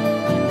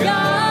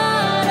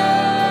 God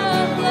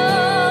of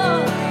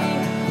glory,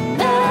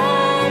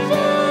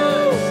 majesty,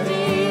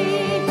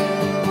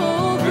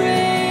 oh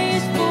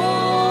praise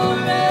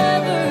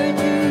forever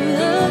to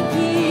the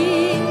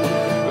King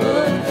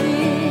of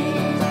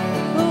Kings.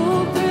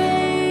 Oh,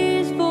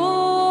 praise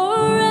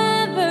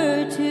forever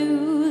to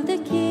the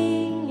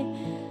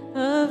King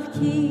of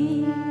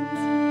Kings.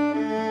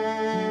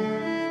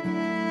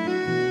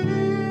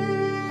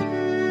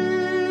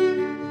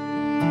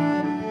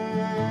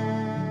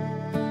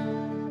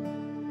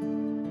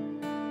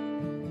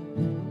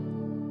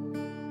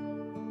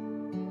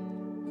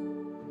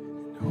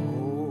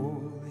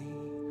 Holy,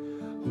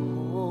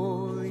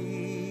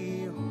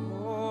 holy,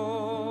 holy,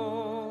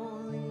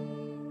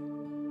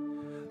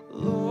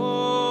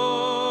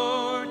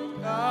 Lord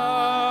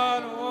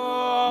God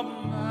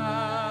Almighty.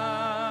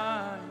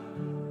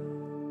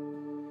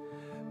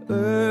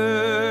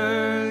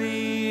 Early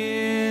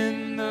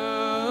in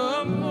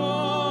the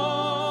morning,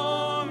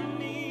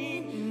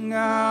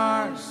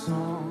 our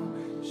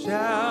song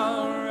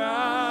shall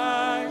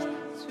rise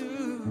to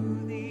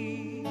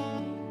Thee.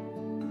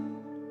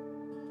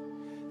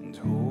 And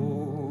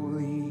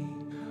holy,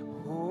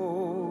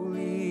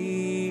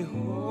 holy,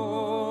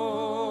 holy,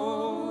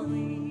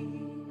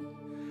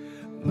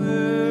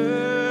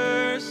 merciful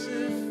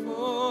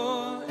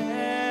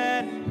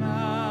and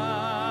mighty,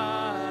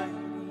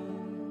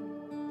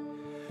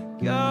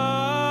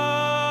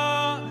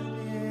 God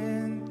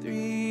in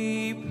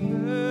three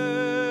persons,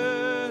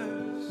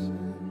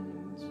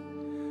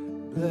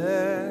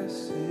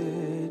 blessed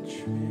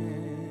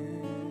Trinity.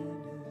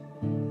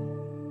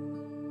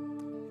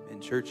 In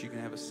church, you can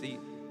have a seat.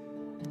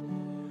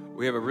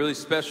 We have a really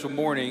special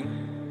morning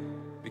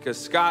because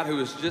Scott, who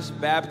was just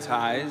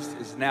baptized,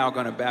 is now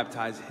going to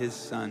baptize his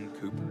son,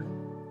 Cooper.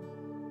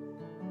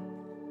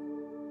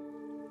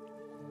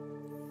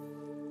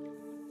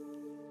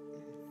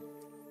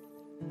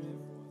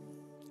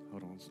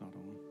 Hold on, it's not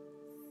on.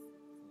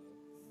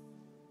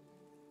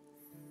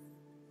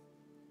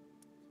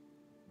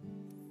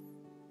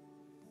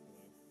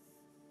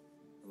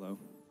 Hello?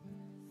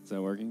 Is that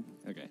working?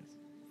 Okay.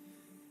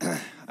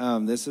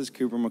 This is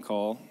Cooper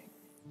McCall,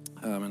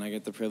 and I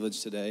get the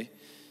privilege today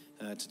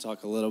to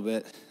talk a little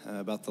bit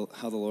about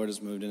how the Lord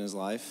has moved in his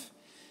life.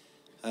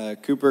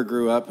 Cooper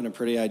grew up in a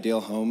pretty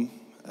ideal home.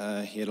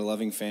 He had a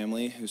loving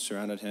family who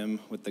surrounded him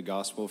with the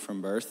gospel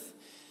from birth.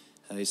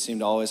 He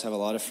seemed to always have a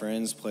lot of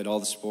friends, played all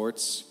the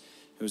sports.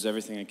 It was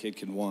everything a kid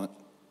could want.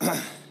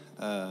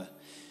 I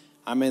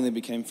mainly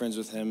became friends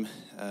with him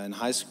in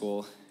high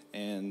school,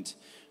 and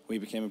we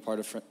became a part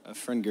of a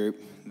friend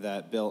group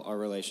that built our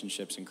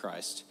relationships in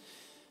Christ.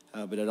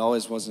 But it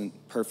always wasn't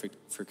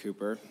perfect for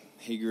Cooper.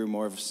 He grew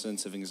more of a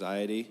sense of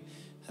anxiety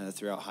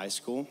throughout high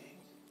school,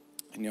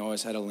 and he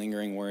always had a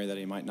lingering worry that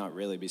he might not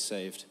really be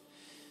saved.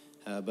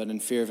 But in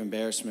fear of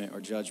embarrassment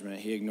or judgment,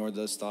 he ignored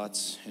those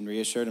thoughts and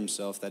reassured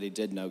himself that he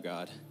did know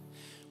God.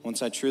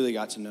 Once I truly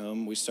got to know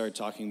him, we started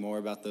talking more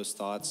about those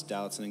thoughts,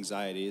 doubts, and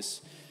anxieties.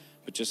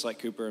 But just like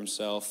Cooper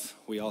himself,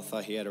 we all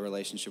thought he had a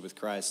relationship with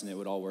Christ and it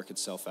would all work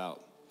itself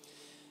out.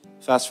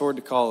 Fast forward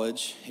to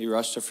college, he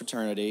rushed to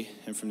fraternity,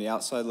 and from the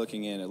outside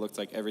looking in, it looked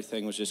like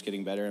everything was just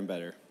getting better and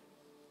better.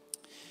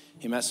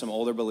 He met some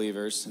older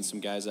believers and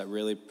some guys that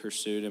really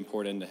pursued and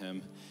poured into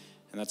him,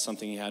 and that's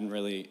something he hadn't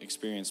really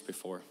experienced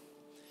before.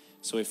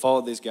 So he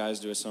followed these guys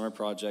to a summer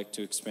project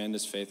to expand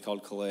his faith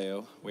called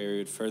Kaleo, where he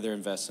would further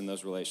invest in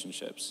those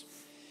relationships.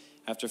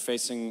 After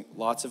facing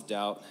lots of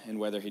doubt in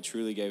whether he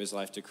truly gave his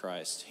life to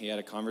Christ, he had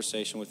a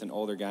conversation with an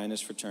older guy in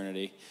his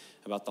fraternity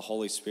about the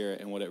Holy Spirit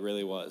and what it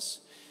really was.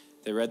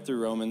 They read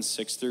through Romans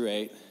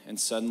 6-8, and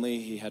suddenly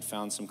he had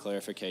found some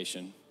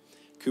clarification.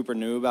 Cooper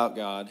knew about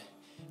God.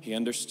 He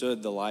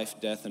understood the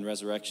life, death, and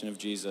resurrection of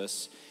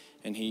Jesus,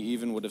 and he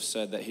even would have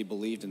said that he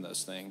believed in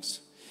those things.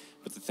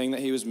 But the thing that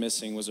he was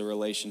missing was a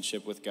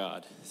relationship with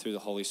God through the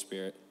Holy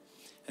Spirit.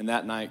 And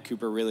that night,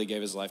 Cooper really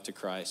gave his life to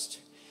Christ.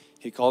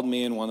 He called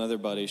me and one other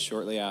buddy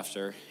shortly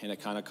after, and it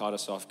kind of caught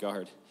us off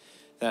guard.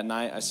 That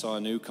night, I saw a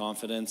new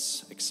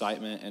confidence,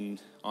 excitement, and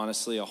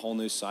honestly, a whole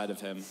new side of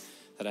him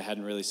that I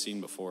hadn't really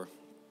seen before.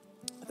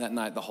 That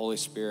night, the Holy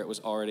Spirit was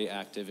already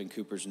active in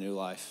Cooper's new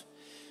life.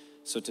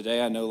 So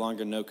today, I no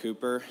longer know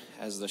Cooper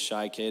as the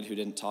shy kid who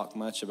didn't talk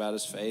much about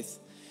his faith.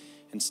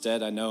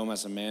 Instead, I know him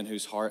as a man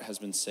whose heart has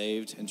been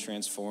saved and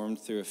transformed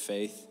through a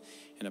faith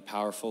in a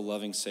powerful,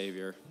 loving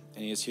Savior.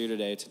 And he is here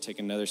today to take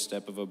another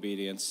step of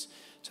obedience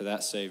to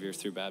that Savior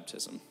through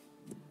baptism.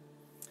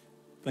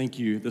 Thank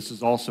you. This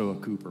is also a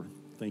Cooper.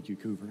 Thank you,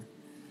 Cooper.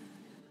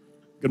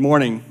 Good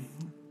morning.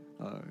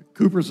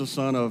 Cooper's the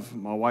son of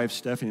my wife,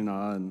 Stephanie, and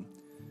I,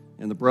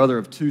 and the brother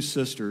of two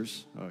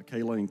sisters,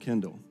 Kayla and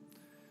Kendall.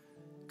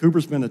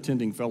 Cooper's been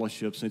attending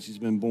fellowship since he's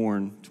been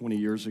born 20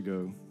 years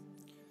ago.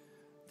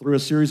 Through a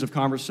series of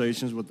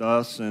conversations with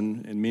us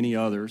and many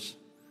others,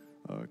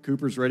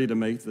 Cooper's ready to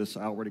make this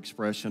outward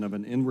expression of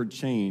an inward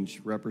change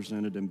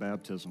represented in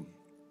baptism.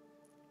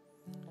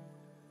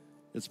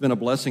 It's been a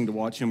blessing to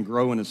watch him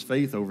grow in his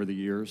faith over the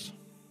years.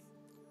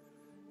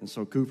 And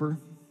so, Cooper,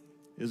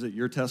 is it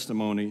your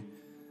testimony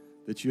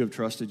that you have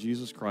trusted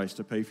Jesus Christ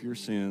to pay for your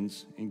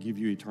sins and give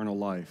you eternal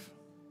life?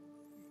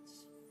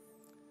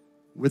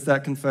 With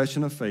that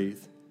confession of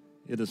faith,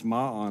 it is my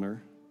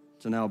honor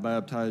to now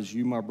baptize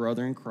you, my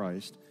brother in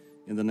Christ,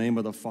 in the name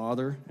of the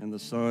Father, and the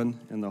Son,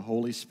 and the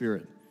Holy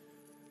Spirit.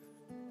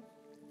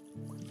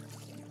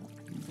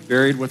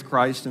 Buried with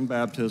Christ in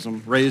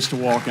baptism, raised to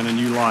walk in a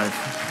new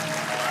life.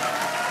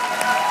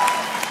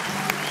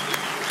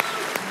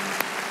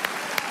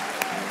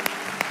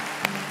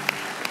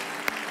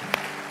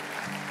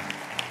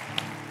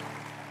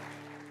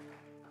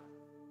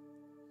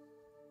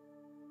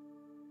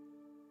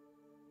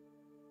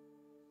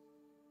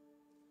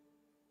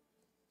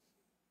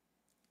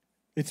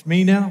 It's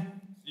me now?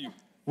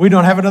 We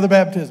don't have another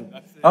baptism.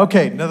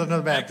 Okay,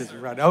 another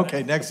baptism, right.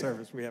 Okay, next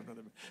service we have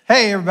another.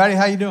 Hey, everybody,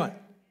 how you doing?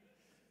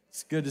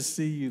 It's good to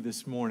see you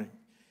this morning.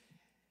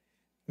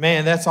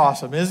 Man, that's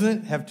awesome, isn't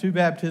it? Have two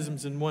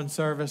baptisms in one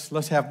service.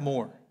 Let's have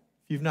more.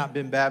 If you've not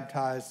been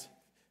baptized,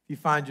 if you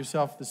find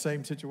yourself in the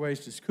same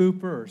situation as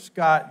Cooper or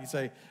Scott, you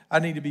say, I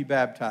need to be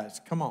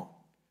baptized. Come on,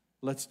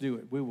 let's do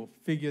it. We will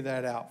figure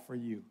that out for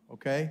you,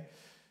 okay?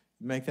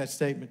 Make that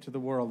statement to the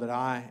world that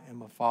I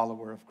am a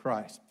follower of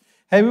Christ.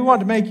 Hey, we want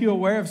to make you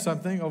aware of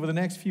something. Over the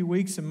next few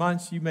weeks and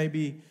months, you may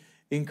be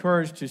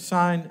encouraged to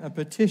sign a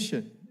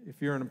petition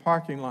if you're in a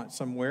parking lot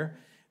somewhere.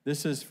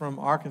 This is from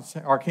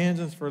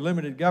Arkansans for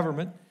Limited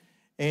Government,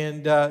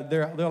 and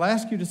they'll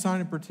ask you to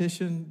sign a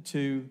petition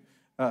to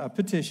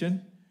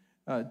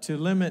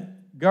limit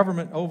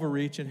government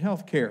overreach in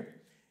health care.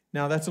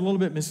 Now, that's a little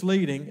bit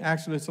misleading.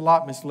 Actually, it's a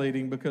lot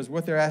misleading because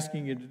what they're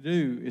asking you to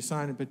do is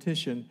sign a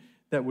petition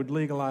that would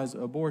legalize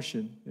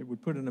abortion. It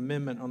would put an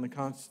amendment on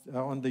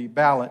the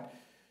ballot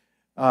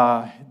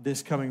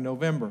this coming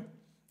November.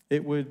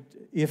 It would,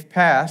 if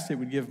passed, it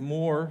would give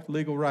more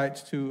legal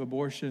rights to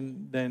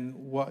abortion than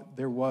what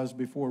there was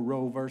before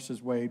Roe versus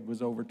Wade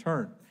was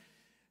overturned.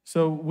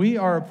 So we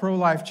are a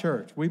pro-life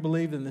church. We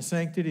believe in the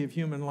sanctity of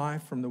human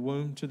life from the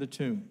womb to the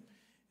tomb,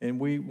 and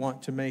we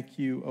want to make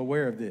you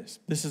aware of this.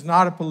 This is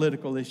not a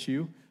political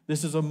issue.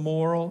 This is a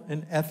moral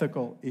and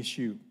ethical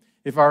issue.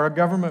 If our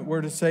government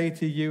were to say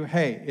to you,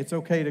 hey, it's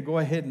okay to go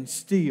ahead and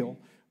steal,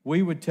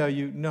 we would tell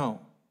you, no,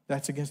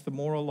 that's against the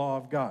moral law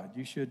of God.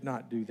 You should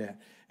not do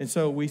that. And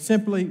so we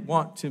simply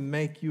want to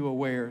make you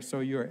aware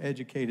so you're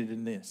educated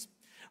in this.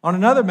 On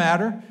another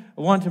matter,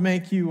 I want to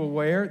make you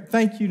aware,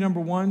 thank you, number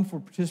one, for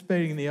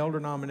participating in the elder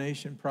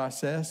nomination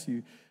process.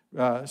 You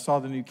saw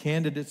the new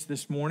candidates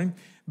this morning.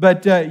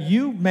 But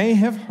you may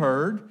have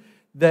heard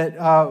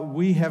that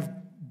we have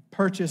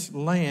purchased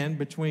land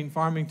between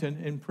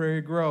Farmington and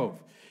Prairie Grove.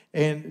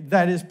 And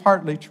that is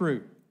partly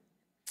true.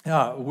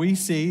 We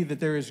see that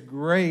there is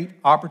great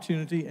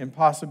opportunity and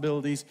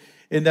possibilities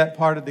in that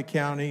part of the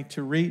county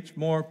to reach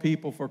more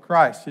people for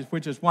Christ,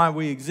 which is why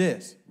we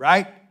exist,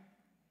 right?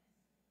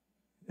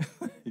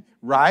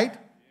 Right?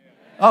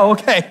 Oh,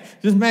 okay.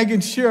 Just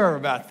making sure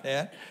about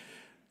that.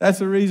 That's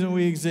the reason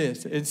we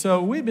exist. And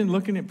so we've been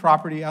looking at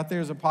property out there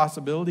as a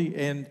possibility,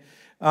 and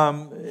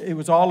it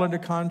was all under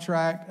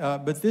contract.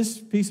 But this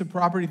piece of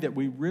property that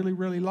we really,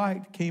 really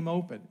liked came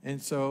open.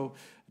 And so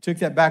took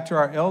that back to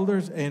our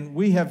elders, and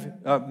we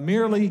have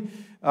merely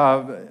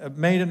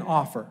made an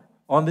offer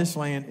on this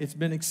land. It's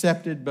been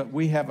accepted, but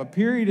we have a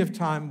period of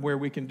time where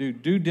we can do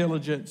due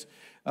diligence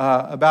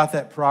about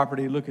that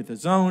property, look at the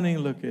zoning,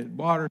 look at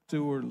water,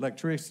 sewer,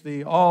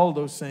 electricity, all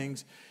those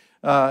things,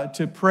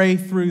 to pray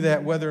through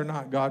that, whether or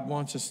not God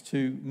wants us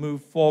to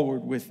move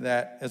forward with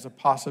that as a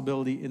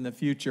possibility in the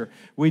future.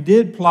 We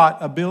did plot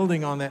a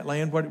building on that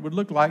land, what it would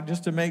look like,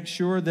 just to make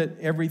sure that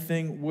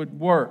everything would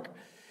work.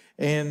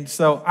 And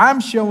so I'm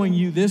showing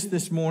you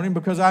this morning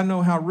because I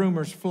know how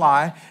rumors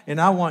fly, and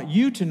I want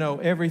you to know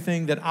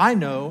everything that I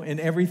know and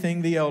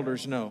everything the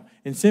elders know,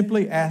 and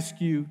simply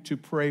ask you to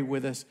pray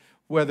with us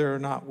whether or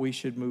not we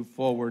should move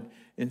forward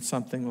in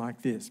something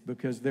like this,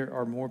 because there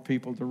are more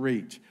people to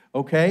reach.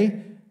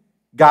 Okay?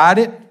 Got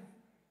it?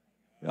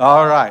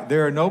 All right.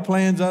 There are no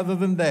plans other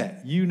than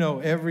that. You know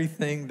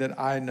everything that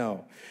I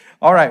know.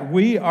 All right.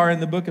 We are in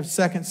the book of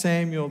 2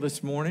 Samuel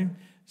this morning.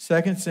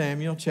 2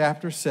 Samuel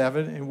chapter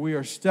 7. And we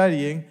are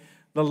studying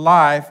the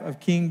life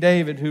of King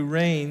David, who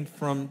reigned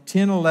from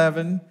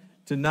 1011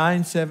 to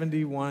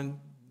 971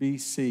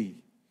 BC.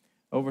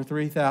 Over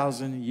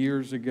 3,000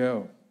 years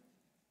ago.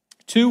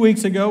 2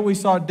 weeks ago, we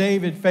saw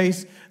David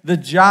face the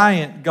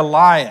giant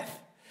Goliath.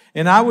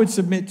 And I would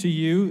submit to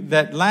you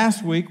that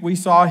last week we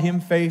saw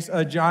him face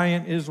a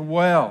giant as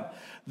well.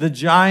 The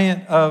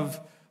giant of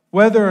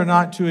whether or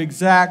not to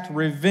exact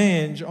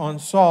revenge on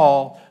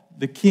Saul,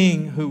 the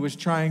king who was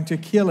trying to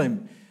kill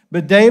him.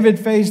 But David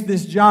faced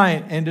this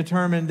giant and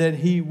determined that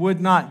he would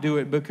not do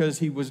it because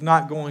he was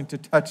not going to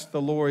touch the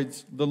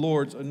Lord's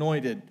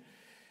anointed.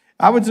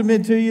 I would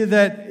submit to you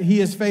that he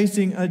is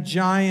facing a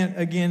giant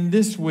again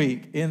this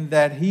week in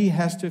that he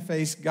has to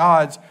face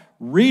God's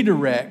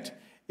redirect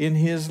in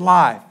his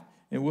life.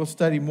 And we'll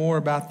study more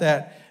about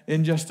that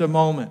in just a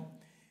moment.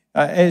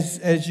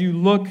 As you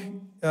look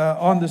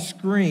on the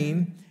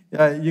screen,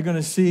 you're going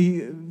to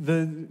see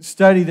the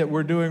study that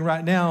we're doing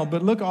right now.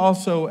 But look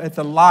also at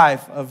the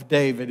life of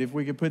David, if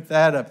we could put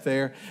that up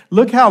there.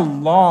 Look how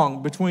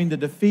long between the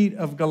defeat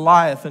of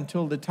Goliath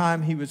until the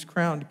time he was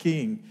crowned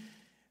king.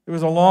 It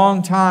was a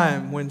long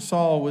time when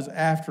Saul was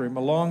after him,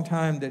 a long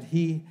time that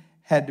he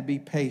had to be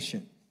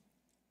patient.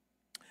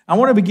 I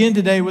want to begin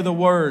today with a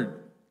word.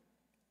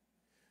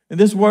 And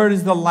this word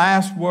is the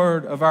last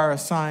word of our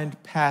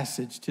assigned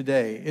passage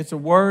today. It's a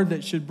word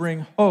that should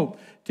bring hope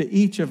to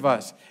each of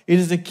us. It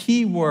is a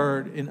key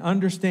word in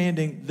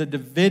understanding the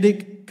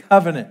Davidic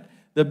covenant,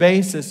 the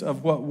basis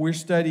of what we're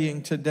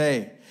studying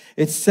today.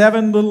 It's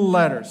 7 little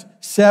letters,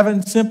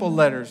 7 simple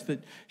letters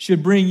that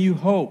should bring you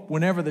hope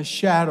whenever the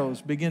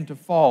shadows begin to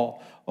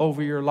fall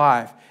over your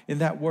life. And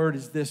that word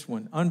is this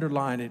one.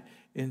 Underline it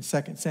in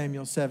 2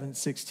 Samuel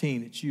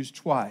 7:16. It's used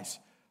twice.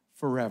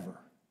 Forever.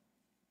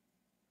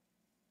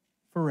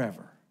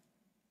 Forever.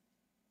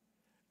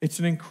 It's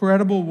an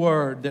incredible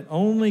word that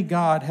only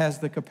God has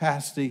the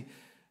capacity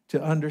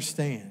to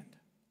understand.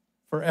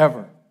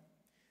 Forever.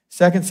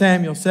 2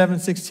 Samuel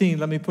 7:16,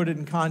 let me put it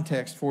in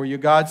context for you.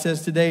 God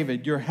says to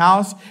David, "Your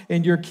house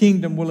and your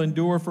kingdom will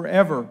endure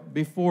forever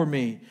before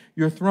me.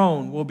 Your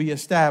throne will be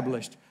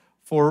established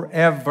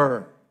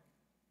forever."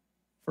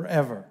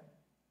 Forever.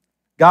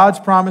 God's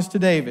promise to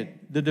David,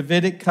 the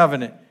Davidic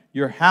covenant,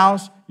 your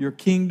house, your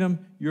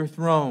kingdom, your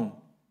throne.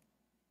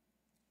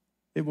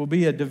 It will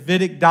be a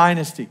Davidic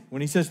dynasty.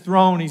 When he says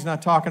throne, he's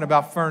not talking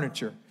about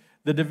furniture.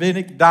 The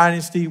Davidic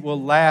dynasty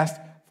will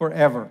last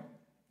forever.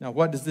 Now,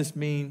 what does this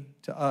mean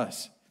to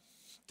us?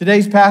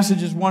 Today's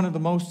passage is one of the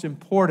most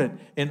important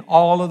in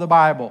all of the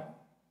Bible.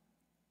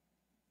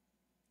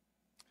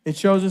 It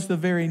shows us the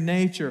very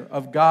nature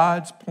of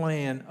God's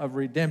plan of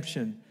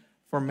redemption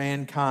for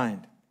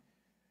mankind.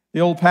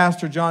 The old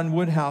pastor John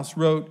Woodhouse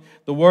wrote,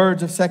 "The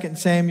words of 2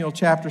 Samuel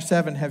chapter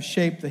 7 have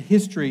shaped the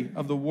history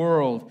of the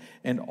world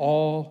and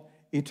all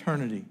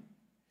eternity."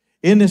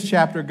 In this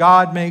chapter,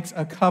 God makes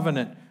a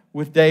covenant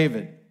with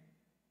David.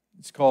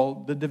 It's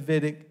called the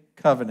Davidic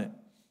covenant.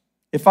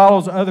 It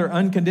follows other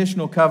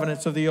unconditional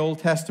covenants of the Old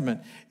Testament.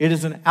 It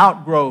is an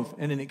outgrowth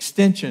and an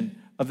extension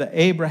of the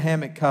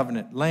Abrahamic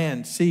covenant,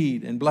 land,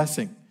 seed, and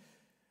blessing.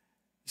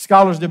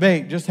 Scholars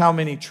debate just how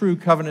many true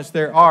covenants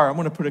there are. I'm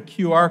going to put a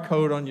QR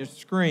code on your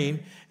screen,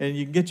 and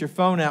you can get your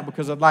phone out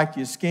because I'd like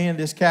you to scan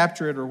this,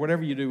 capture it, or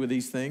whatever you do with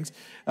these things.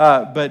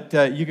 But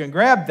you can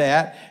grab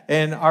that,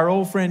 and our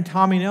old friend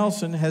Tommy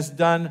Nelson has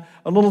done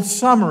a little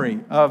summary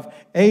of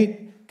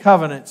 8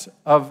 covenants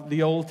of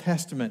the Old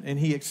Testament, and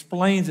he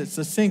explains it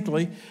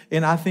succinctly,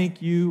 and I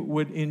think you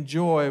would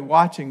enjoy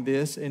watching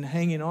this and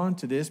hanging on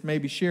to this,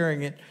 maybe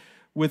sharing it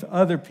with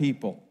other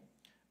people.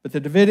 But the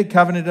Davidic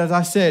covenant, as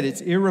I said, it's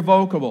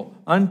irrevocable,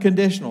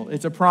 unconditional.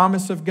 It's a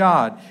promise of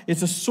God.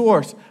 It's a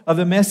source of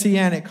the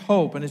messianic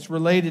hope, and it's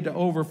related to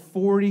over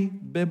 40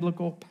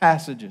 biblical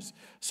passages.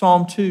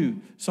 Psalm 2,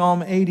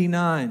 Psalm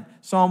 89,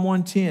 Psalm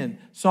 110,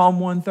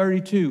 Psalm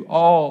 132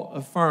 all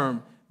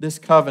affirm this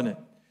covenant.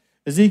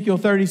 Ezekiel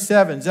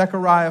 37,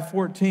 Zechariah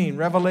 14,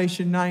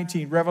 Revelation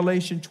 19,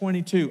 Revelation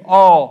 22,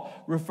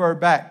 all refer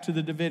back to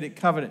the Davidic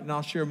covenant, and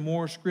I'll share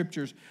more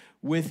scriptures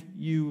with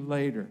you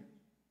later.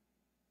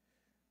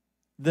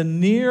 The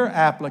near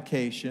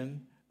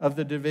application of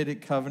the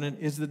Davidic covenant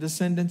is the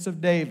descendants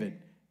of David.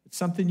 It's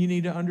something you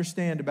need to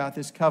understand about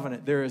this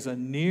covenant. There is a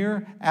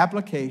near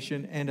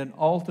application and an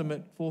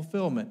ultimate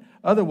fulfillment.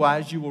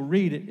 Otherwise, you will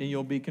read it and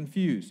you'll be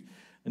confused.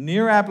 A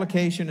near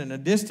application and a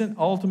distant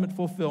ultimate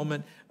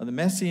fulfillment of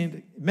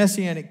the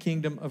messianic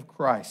kingdom of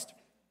Christ.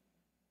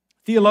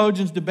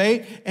 Theologians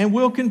debate and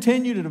will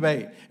continue to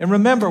debate. And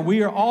remember,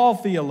 we are all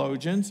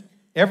theologians.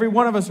 Every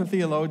one of us are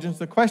theologians.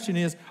 The question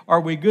is,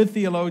 are we good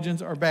theologians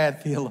or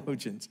bad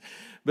theologians?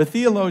 But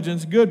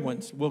theologians, good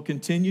ones, will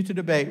continue to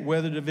debate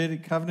whether the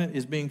Davidic covenant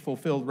is being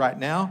fulfilled right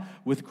now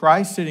with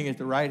Christ sitting at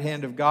the right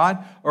hand of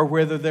God, or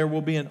whether there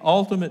will be an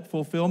ultimate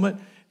fulfillment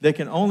that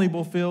can only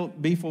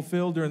be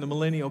fulfilled during the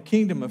millennial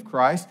kingdom of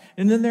Christ.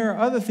 And then there are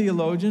other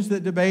theologians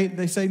that debate,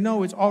 they say,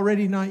 no, it's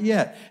already not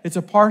yet. It's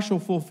a partial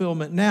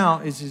fulfillment now,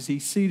 as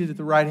he's seated at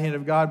the right hand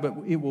of God, but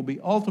it will be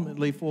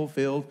ultimately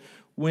fulfilled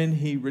when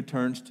he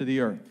returns to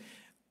the earth.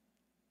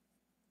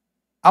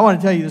 I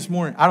want to tell you this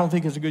morning, I don't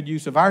think it's a good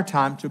use of our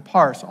time to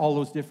parse all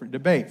those different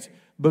debates,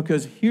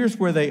 because here's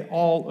where they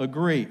all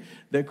agree,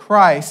 that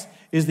Christ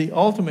is the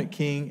ultimate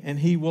king and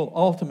he will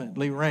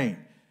ultimately reign.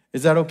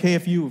 Is that okay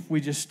if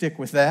we just stick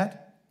with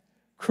that?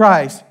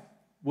 Christ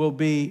will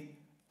be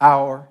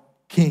our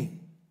king.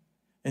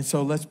 And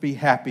so let's be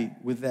happy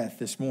with that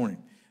this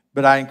morning.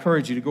 But I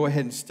encourage you to go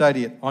ahead and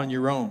study it on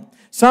your own.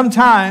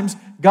 Sometimes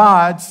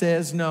God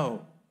says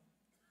no.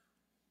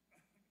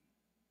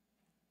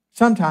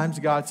 Sometimes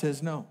God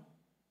says no.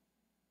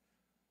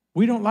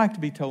 We don't like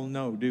to be told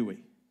no, do we?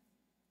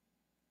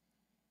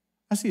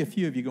 I see a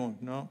few of you going,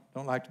 no,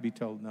 don't like to be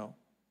told no.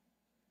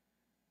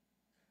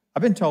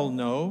 I've been told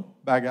no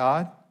by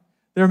God.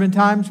 There have been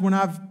times when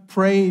I've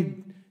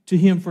prayed to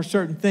him for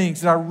certain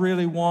things that I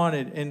really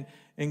wanted,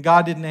 and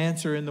God didn't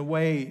answer in the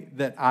way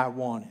that I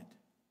wanted.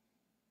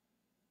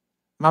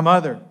 My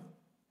mother,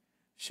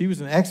 she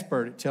was an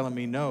expert at telling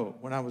me no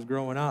when I was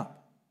growing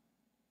up.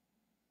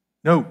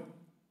 No.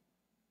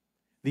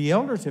 The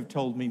elders have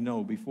told me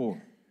no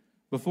before.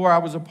 Before I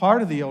was a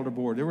part of the elder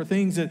board, there were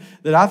things that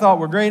I thought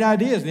were great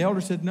ideas, and the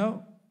elders said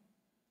no.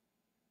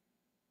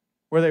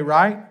 Were they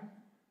right?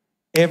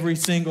 Every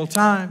single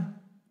time.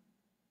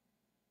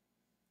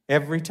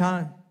 Every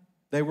time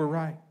they were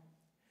right.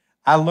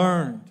 I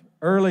learned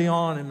early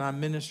on in my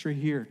ministry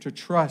here to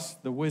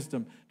trust the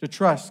wisdom, to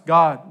trust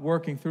God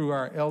working through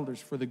our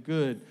elders for the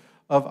good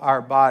of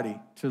our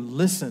body, to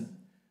listen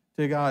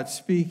to God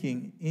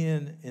speaking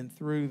in and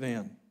through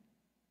them.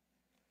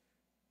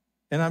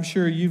 And I'm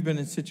sure you've been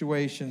in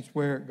situations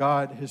where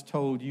God has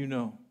told you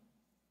no.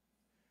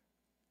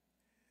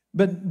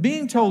 But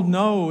being told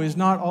no is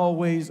not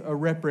always a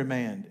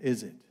reprimand,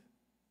 is it?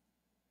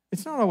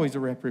 It's not always a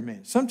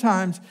reprimand.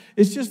 Sometimes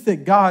it's just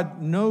that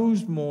God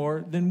knows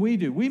more than we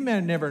do. We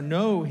may never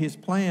know his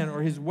plan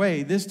or his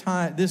way this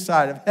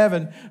side of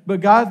heaven,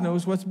 but God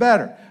knows what's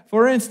better.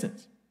 For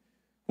instance,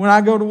 when I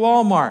go to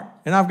Walmart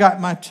and I've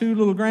got my 2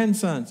 little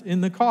grandsons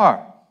in the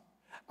car,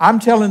 I'm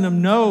telling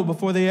them no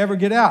before they ever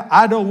get out.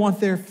 I don't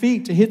want their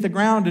feet to hit the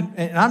ground,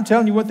 and I'm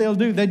telling you what they'll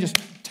do. They just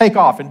take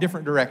off in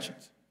different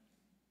directions.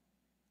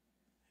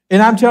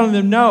 And I'm telling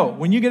them, no,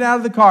 when you get out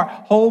of the car,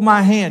 hold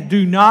my hand.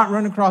 Do not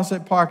run across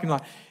that parking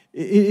lot.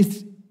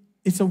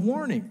 It's a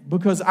warning,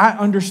 because I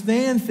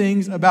understand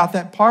things about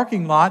that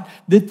parking lot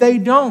that they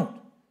don't.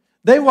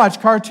 They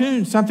watch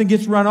cartoons. Something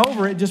gets run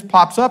over, it just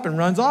pops up and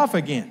runs off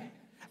again.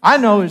 I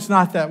know it's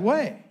not that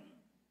way.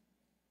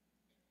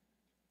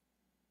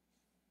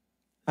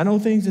 I know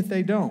things that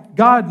they don't.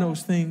 God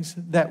knows things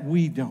that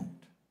we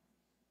don't.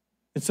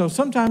 And so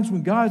sometimes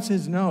when God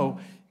says no,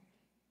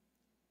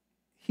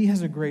 he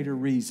has a greater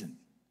reason.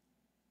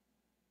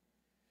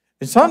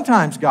 And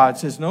sometimes God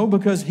says no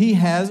because he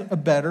has a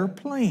better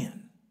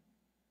plan.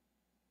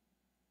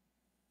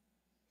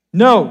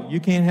 No, you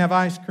can't have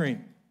ice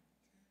cream.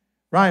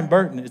 Ryan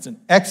Burton is an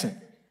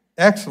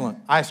excellent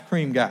ice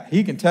cream guy.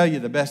 He can tell you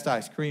the best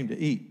ice cream to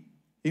eat.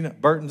 You know,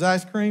 Burton's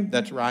Ice Cream,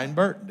 that's Ryan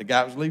Burton, the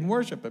guy who was leading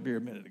worship up here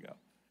a minute ago.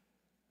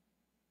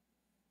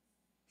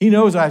 He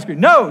knows ice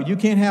cream. No, you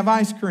can't have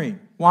ice cream.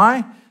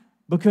 Why?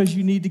 Because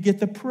you need to get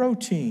the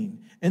protein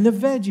and the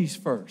veggies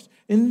first,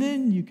 and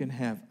then you can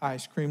have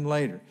ice cream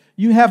later.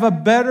 You have a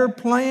better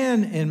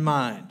plan in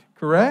mind,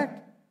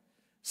 correct?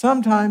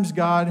 Sometimes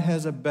God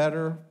has a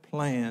better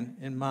plan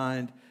in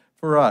mind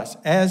for us,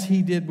 as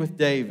he did with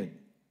David.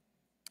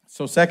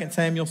 So 2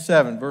 Samuel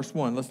 7, verse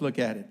 1, let's look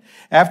at it.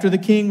 After the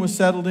king was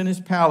settled in his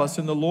palace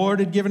and the Lord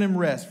had given him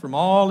rest from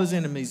all his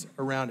enemies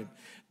around him,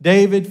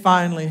 David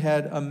finally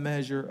had a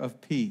measure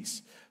of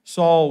peace.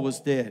 Saul was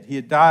dead. He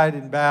had died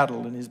in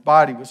battle, and his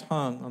body was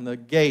hung on the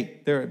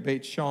gate there at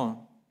Beit Shan.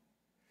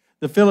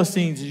 The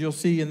Philistines, as you'll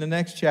see in the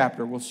next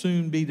chapter, will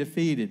soon be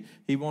defeated.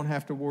 He won't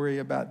have to worry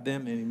about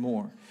them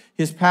anymore.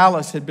 His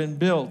palace had been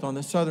built on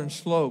the southern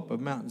slope of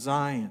Mount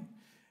Zion,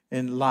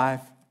 and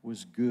life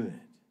was good.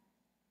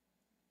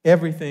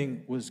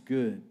 Everything was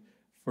good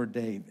for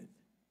David.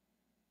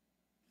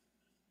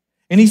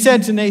 And he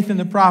said to Nathan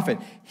the prophet,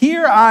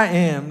 "Here I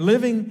am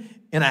living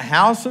in a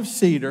house of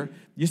cedar."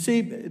 You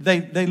see,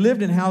 they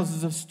lived in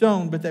houses of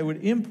stone, but they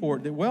would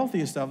import, the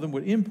wealthiest of them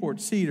would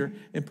import cedar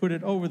and put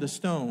it over the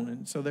stone.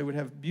 And so they would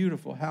have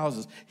beautiful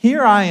houses.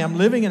 "Here I am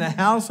living in a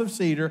house of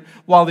cedar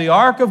while the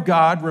ark of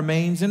God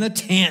remains in a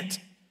tent."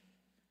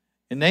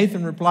 And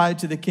Nathan replied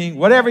to the king,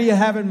 "Whatever you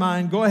have in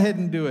mind, go ahead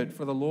and do it,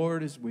 for the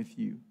Lord is with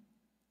you."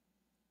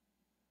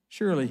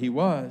 Surely he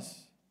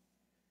was.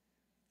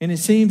 And it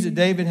seems that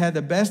David had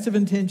the best of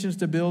intentions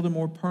to build a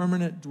more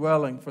permanent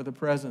dwelling for the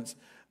presence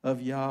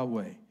of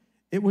Yahweh.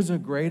 It was a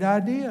great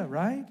idea,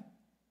 right?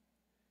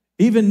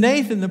 Even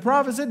Nathan the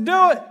prophet said,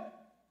 "Do it."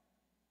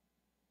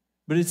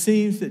 But it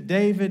seems that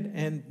David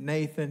and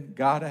Nathan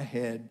got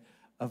ahead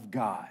of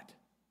God.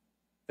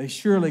 They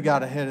surely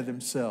got ahead of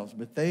themselves,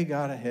 but they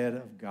got ahead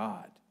of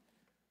God.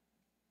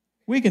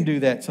 We can do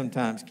that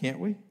sometimes, can't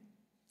we?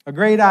 A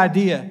great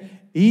idea,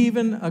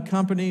 even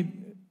accompanied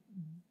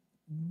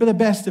by the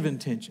best of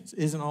intentions,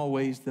 isn't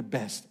always the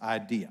best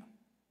idea.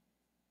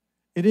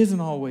 It isn't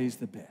always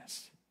the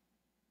best.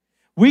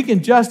 We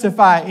can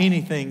justify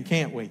anything,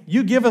 can't we?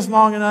 You give us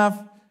long enough,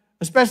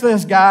 especially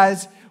us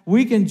guys,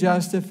 we can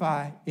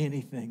justify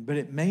anything, but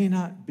it may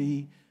not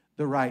be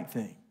the right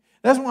thing.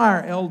 That's why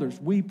our elders,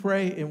 we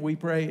pray and we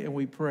pray and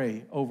we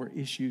pray over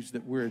issues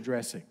that we're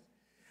addressing.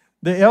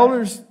 The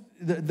elders,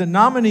 the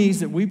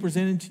nominees that we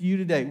presented to you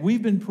today,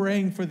 we've been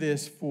praying for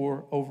this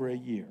for over a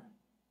year.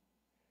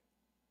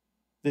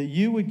 That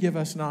you would give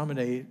us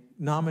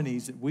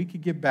nominees that we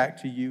could give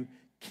back to you,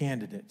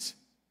 candidates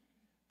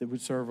that would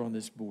serve on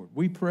this board.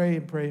 We pray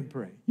and pray and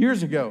pray.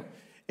 Years ago,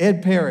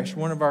 Ed Parrish,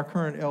 one of our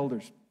current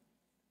elders,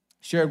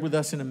 shared with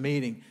us in a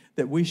meeting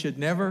that we should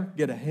never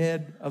get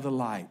ahead of the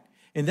light.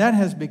 And that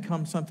has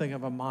become something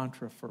of a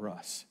mantra for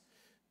us.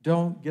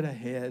 Don't get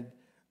ahead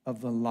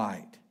of the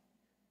light.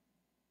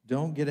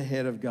 Don't get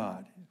ahead of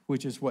God,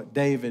 which is what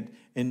David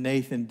and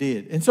Nathan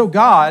did. And so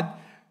God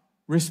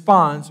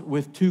responds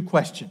with two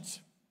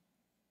questions.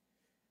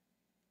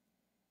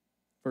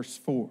 Verse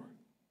 4.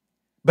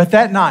 But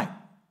that night,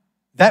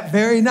 that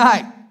very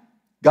night,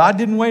 God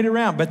didn't wait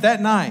around, but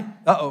that night,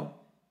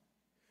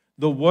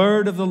 the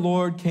word of the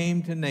Lord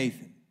came to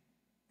Nathan.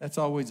 That's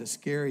always a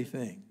scary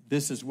thing.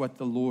 This is what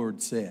the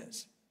Lord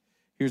says.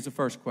 Here's the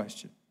first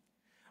question.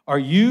 Are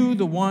you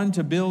the one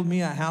to build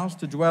me a house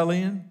to dwell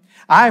in?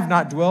 I have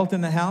not dwelt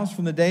in the house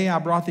from the day I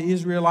brought the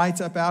Israelites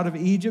up out of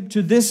Egypt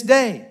to this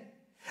day.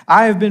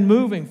 I have been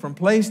moving from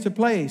place to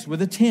place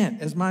with a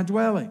tent as my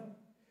dwelling.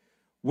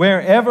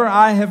 Wherever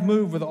I have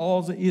moved with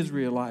all the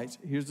Israelites,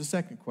 here's the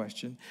second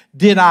question.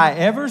 Did I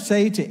ever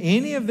say to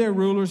any of their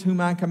rulers whom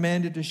I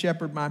commanded to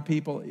shepherd my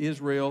people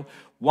Israel,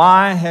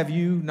 why have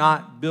you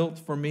not built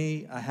for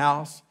me a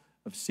house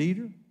of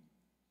cedar?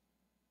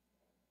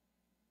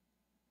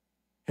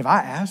 Have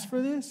I asked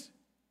for this?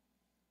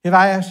 Have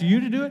I asked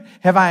you to do it?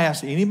 Have I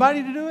asked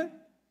anybody to do it?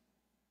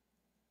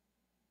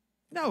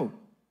 No.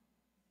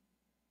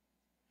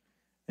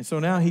 And so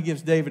now he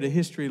gives David a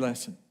history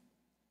lesson.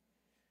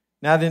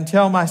 Now then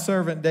tell my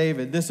servant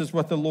David, this is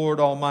what the Lord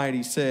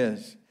Almighty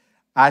says.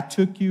 I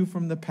took you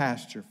from the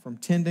pasture, from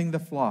tending the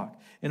flock,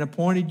 and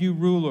appointed you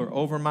ruler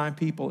over my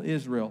people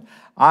Israel.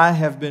 I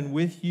have been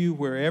with you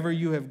wherever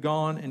you have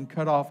gone and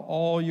cut off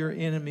all your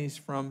enemies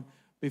from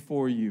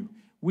before you.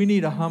 We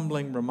need a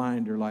humbling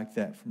reminder like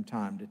that from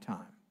time to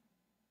time.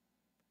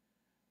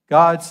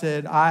 God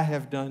said, I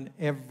have done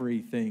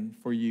everything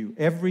for you.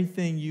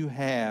 Everything you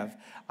have,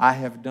 I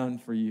have done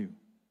for you.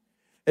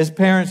 As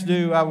parents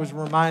do, I was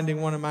reminding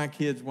one of my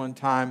kids one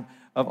time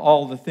of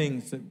all the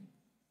things that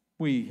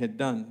we had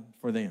done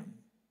for them.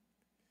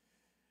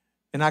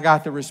 And I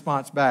got the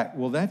response back,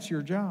 well, that's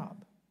your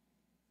job.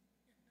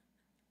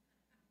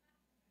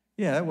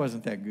 Yeah, that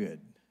wasn't that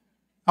good.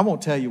 I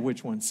won't tell you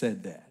which one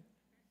said that.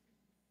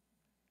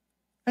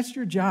 That's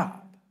your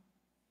job.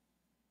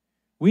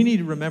 We need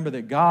to remember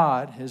that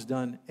God has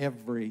done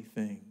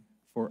everything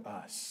for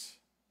us.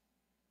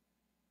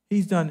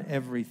 He's done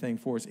everything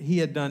for us. He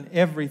had done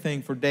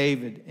everything for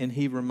David, and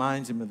he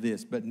reminds him of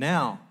this. But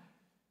now,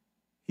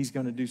 he's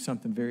going to do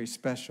something very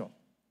special.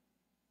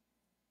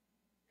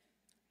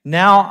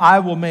 Now I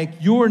will make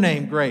your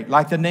name great,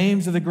 like the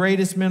names of the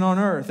greatest men on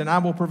earth, and I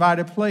will provide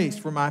a place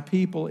for my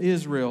people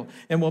Israel,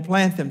 and will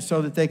plant them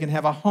so that they can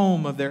have a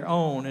home of their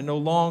own and no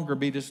longer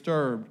be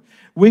disturbed.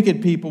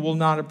 Wicked people will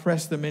not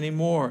oppress them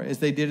anymore, as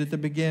they did at the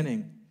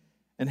beginning,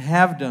 and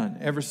have done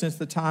ever since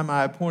the time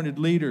I appointed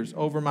leaders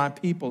over my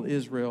people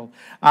Israel.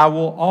 I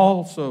will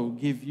also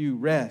give you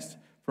rest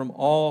from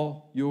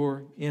all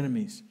your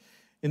enemies.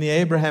 In the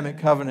Abrahamic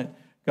covenant,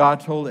 God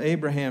told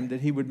Abraham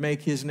that he would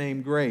make his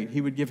name great.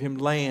 He would give him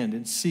land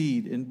and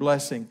seed and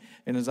blessing.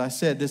 And as I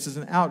said, this is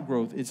an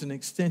outgrowth. It's an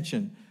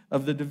extension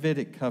of the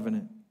Davidic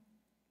covenant.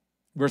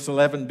 Verse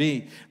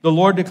 11b, the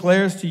Lord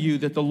declares to you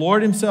that the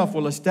Lord himself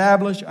will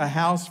establish a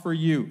house for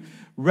you.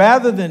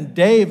 Rather than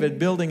David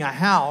building a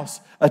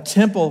house, a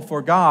temple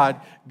for God,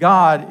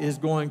 God is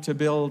going to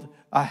build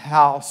a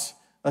house,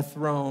 a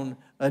throne,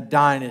 a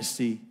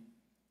dynasty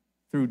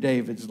through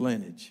David's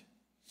lineage.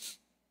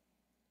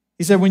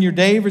 He said, when your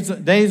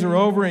days are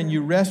over and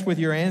you rest with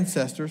your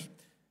ancestors,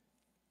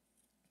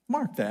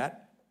 mark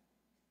that.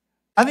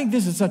 I think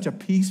this is such a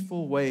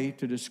peaceful way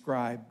to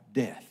describe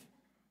death.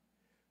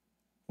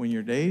 When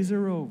your days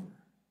are over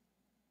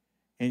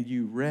and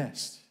you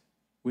rest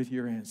with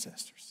your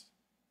ancestors.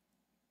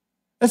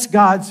 That's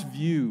God's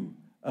view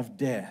of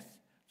death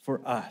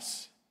for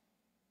us,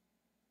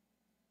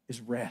 is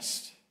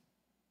rest.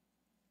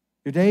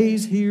 Your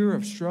days here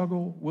of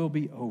struggle will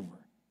be over.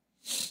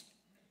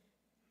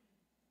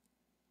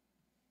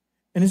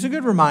 And it's a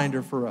good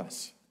reminder for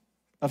us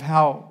of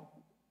how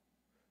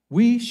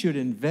we should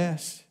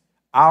invest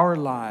our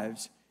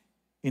lives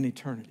in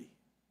eternity.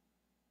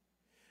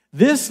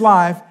 This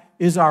life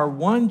is our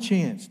one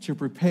chance to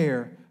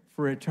prepare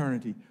for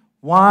eternity.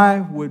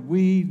 Why would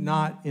we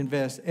not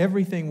invest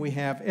everything we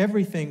have,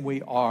 everything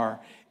we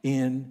are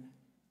in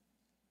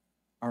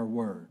our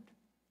Word,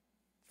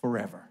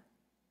 forever.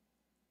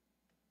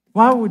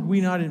 Why would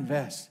we not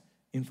invest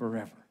in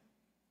forever?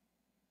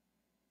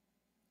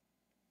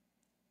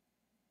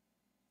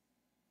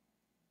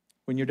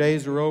 When your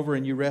days are over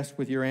and you rest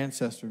with your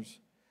ancestors,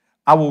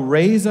 I will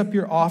raise up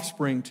your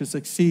offspring to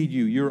succeed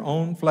you, your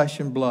own flesh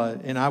and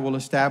blood, and I will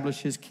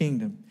establish his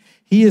kingdom.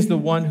 He is the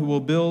one who will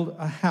build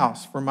a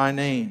house for my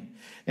name,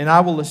 and I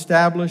will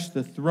establish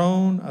the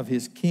throne of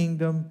his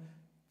kingdom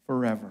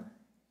forever.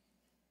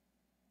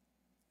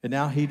 And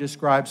now he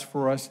describes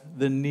for us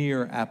the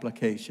near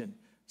application,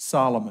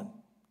 Solomon.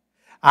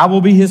 I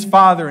will be his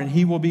father, and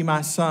he will be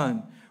my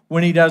son.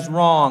 When he does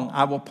wrong,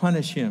 I will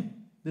punish him.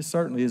 This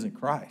certainly isn't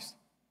Christ.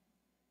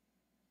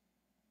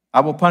 I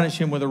will punish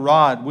him with a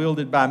rod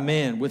wielded by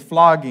men, with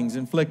floggings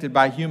inflicted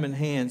by human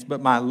hands, but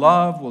my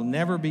love will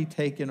never be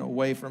taken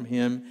away from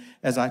him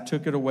as I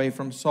took it away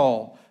from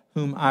Saul,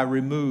 whom I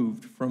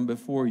removed from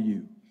before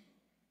you.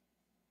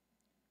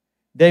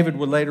 David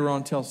would later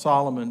on tell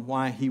Solomon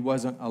why he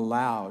wasn't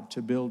allowed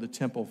to build a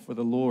temple for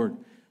the Lord.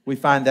 We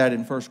find that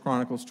in 1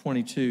 Chronicles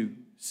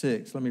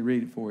 22:6. Let me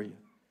read it for you.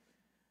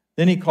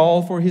 Then he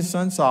called for his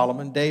son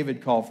Solomon,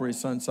 David called for his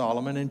son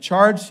Solomon, and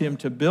charged him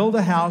to build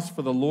a house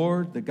for the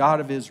Lord, the God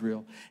of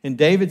Israel. And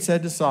David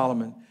said to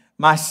Solomon,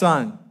 my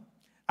son,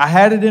 I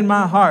had it in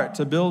my heart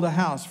to build a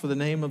house for the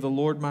name of the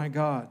Lord my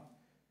God.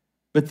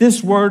 But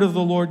this word of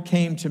the Lord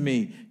came to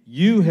me,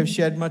 you have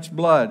shed much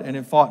blood and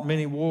have fought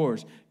many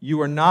wars.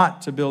 You are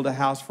not to build a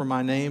house for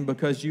my name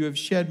because you have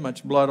shed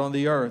much blood on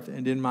the earth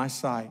and in my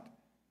sight.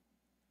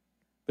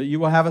 But you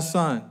will have a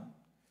son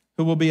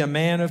who will be a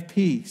man of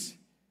peace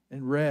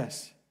and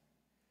rest.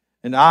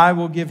 And I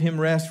will give him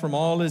rest from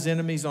all his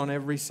enemies on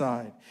every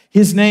side.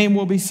 His name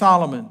will be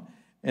Solomon,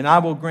 and I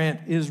will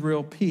grant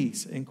Israel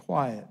peace and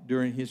quiet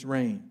during his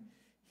reign.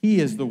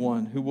 He is the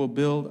one who will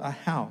build a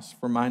house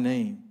for my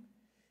name.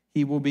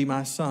 He will be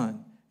my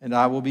son, and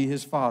I will be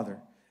his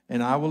father,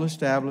 and I will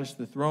establish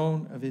the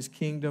throne of his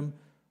kingdom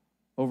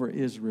over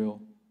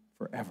Israel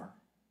forever.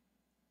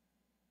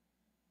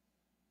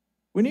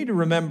 We need to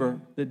remember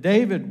that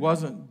David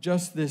wasn't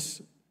just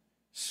this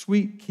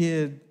sweet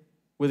kid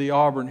with the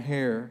auburn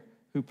hair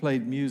who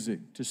played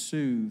music to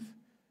soothe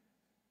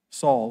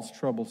Saul's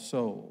troubled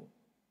soul.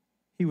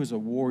 He was a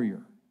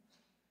warrior.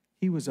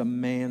 He was a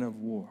man of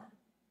war.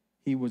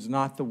 He was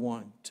not the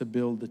one to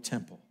build the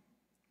temple.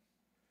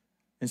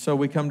 And so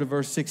we come to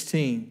verse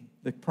 16,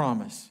 the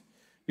promise.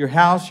 Your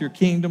house, your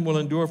kingdom will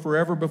endure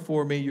forever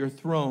before me. Your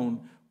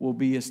throne will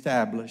be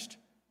established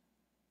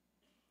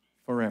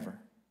forever.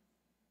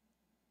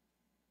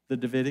 The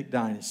Davidic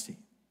dynasty.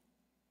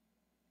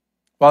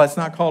 While it's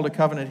not called a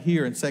covenant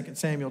here in 2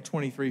 Samuel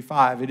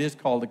 23:5, it is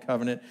called a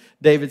covenant.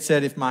 David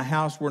said, if my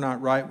house were not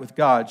right with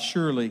God,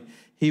 surely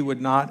he would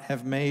not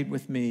have made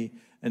with me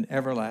an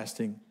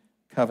everlasting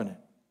covenant.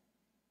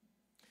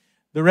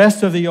 The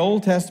rest of the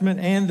Old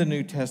Testament and the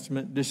New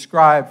Testament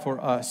describe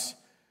for us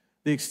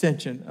the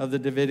extension of the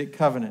Davidic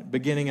covenant,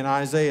 beginning in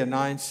Isaiah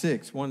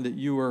 9:6, one that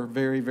you are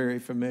very, very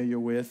familiar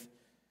with.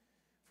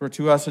 For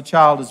to us a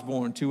child is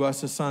born, to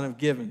us a son is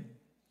given.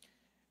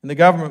 And the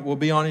government will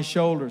be on his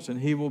shoulders, and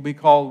he will be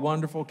called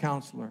Wonderful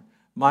Counselor,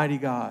 Mighty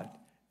God,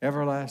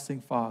 Everlasting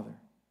Father,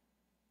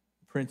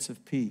 Prince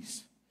of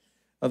Peace.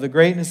 Of the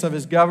greatness of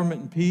his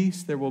government and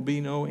peace, there will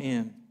be no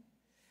end.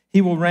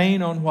 He will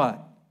reign on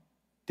what?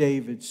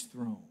 David's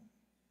throne.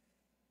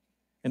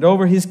 And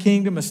over his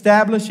kingdom,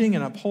 establishing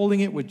and upholding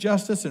it with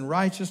justice and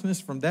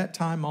righteousness from that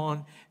time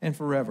on and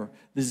forever.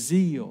 The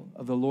zeal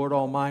of the Lord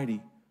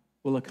Almighty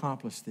will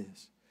accomplish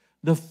this.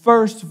 The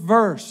first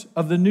verse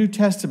of the New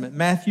Testament,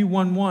 Matthew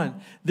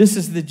 1:1. This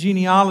is the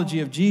genealogy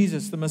of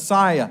Jesus, the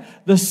Messiah,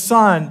 the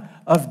son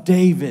of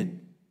David,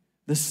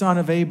 the son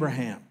of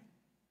Abraham.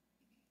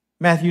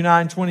 Matthew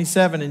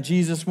 9:27, and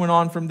Jesus went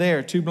on from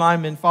there. 2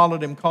 blind men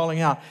followed him,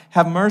 calling out,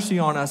 have mercy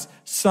on us,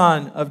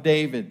 son of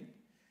David.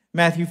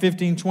 Matthew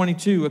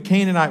 15:22, a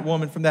Canaanite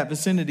woman from that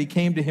vicinity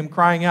came to him,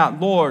 crying out,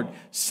 Lord,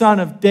 son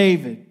of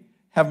David,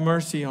 have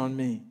mercy on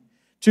me.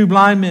 2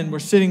 blind men were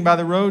sitting by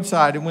the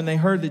roadside, and when they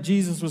heard that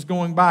Jesus was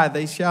going by,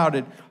 they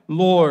shouted,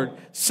 Lord,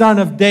 son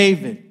of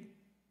David,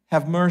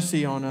 have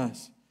mercy on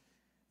us.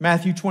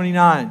 Matthew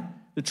 29,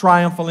 the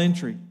triumphal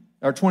entry,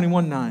 or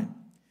 21:9.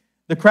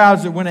 The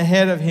crowds that went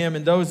ahead of him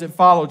and those that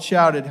followed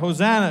shouted,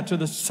 Hosanna to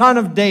the Son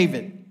of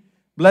David.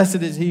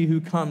 Blessed is he who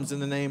comes in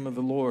the name of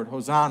the Lord.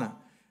 Hosanna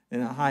in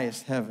the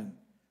highest heaven.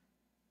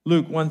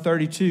 Luke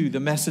 1:32, the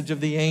message of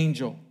the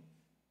angel.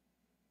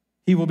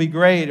 He will be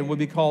great and will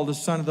be called the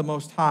Son of the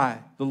Most High.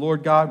 The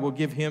Lord God will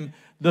give him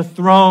the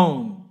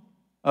throne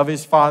of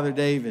his father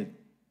David.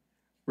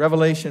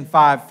 Revelation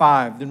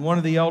 5:5. Then one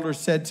of the elders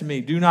said to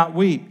me, do not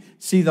weep.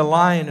 See, the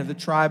Lion of the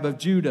tribe of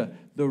Judah,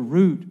 the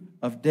root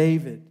of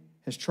David,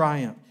 has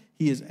triumphed.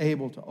 He is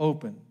able to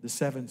open the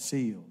 7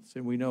 seals.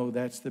 And we know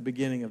that's the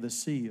beginning of the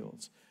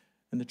seals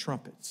and the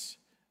trumpets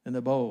and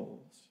the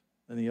bowls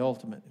and the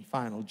ultimate and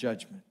final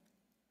judgment.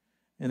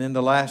 And in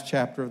the last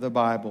chapter of the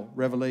Bible,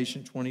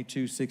 Revelation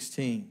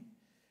 22:16,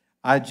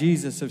 I,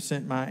 Jesus, have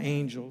sent my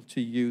angel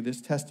to you,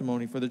 this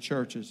testimony for the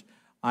churches.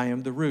 I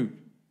am the root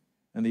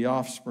and the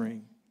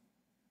offspring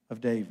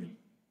of David.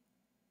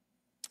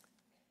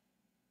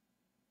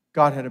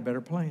 God had a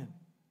better plan.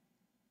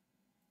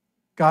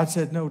 God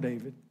said, no,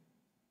 David,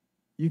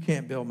 you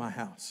can't build my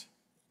house.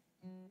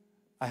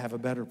 I have a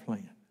better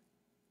plan.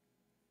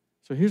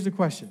 So here's the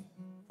question.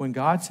 When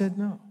God said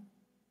no,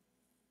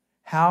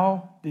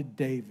 how did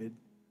David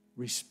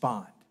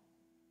respond?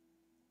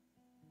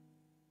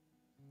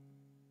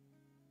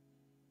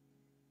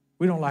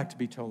 We don't like to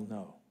be told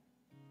no.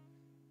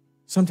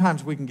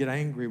 Sometimes we can get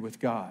angry with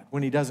God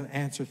when he doesn't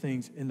answer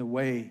things in the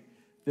way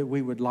that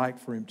we would like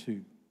for him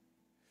to.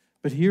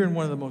 But here in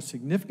one of the most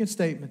significant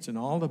statements in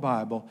all the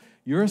Bible,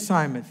 your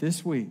assignment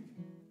this week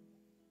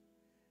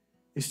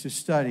is to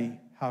study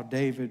how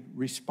David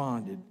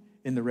responded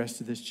in the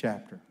rest of this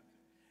chapter.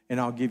 And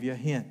I'll give you a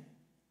hint.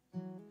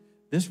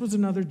 This was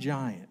another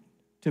giant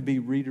to be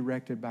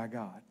redirected by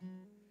God.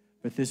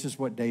 But this is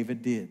what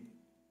David did.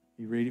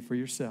 You read it for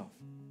yourself.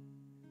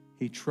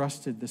 He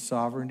trusted the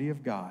sovereignty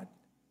of God,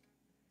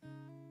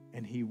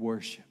 and he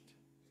worshiped.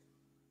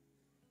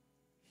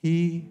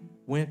 He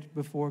went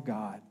before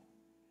God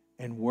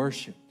and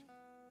worshiped.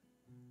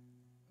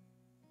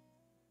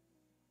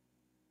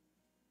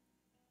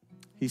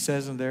 He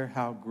says in there,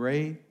 how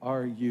great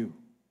are you,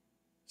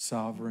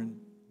 sovereign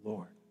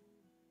Lord.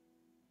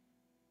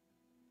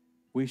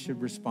 We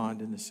should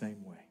respond in the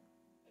same way.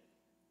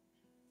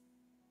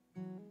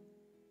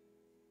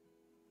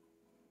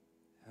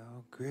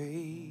 How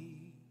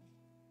great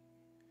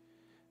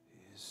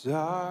is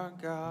our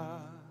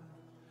God.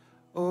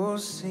 Oh,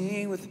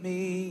 sing with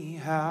me,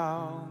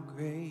 how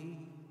great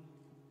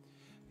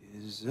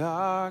is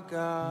our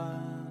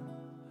God.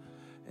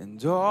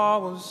 And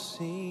all will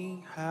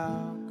sing,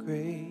 how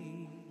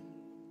great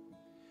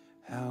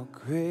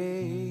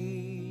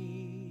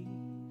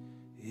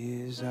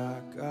is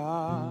our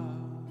God.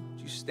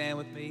 Would you stand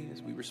with me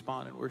as we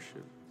respond in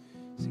worship?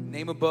 Sing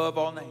name above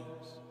all names.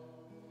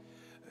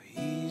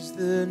 He's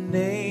the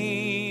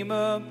name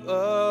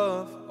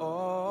above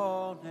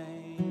all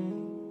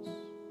names.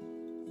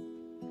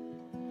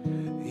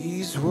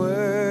 He's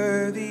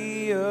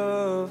worthy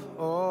of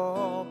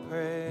all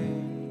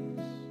praise.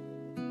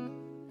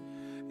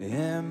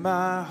 And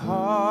my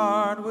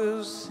heart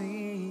will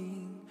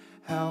sing,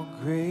 how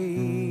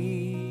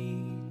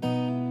great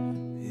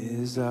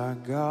is our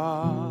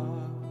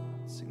God.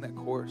 Sing that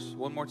chorus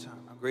one more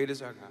time. How great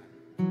is our God.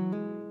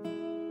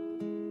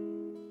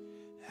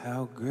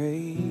 How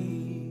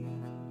great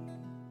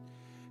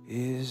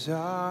is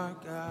our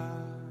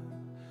God.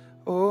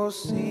 Oh,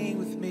 sing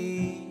with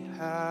me,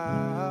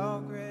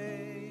 how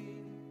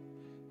great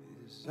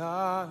is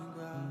our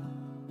God.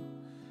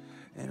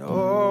 And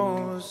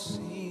oh,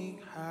 sing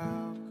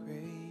how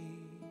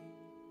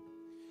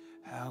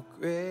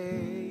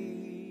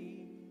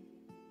great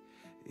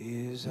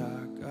is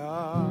our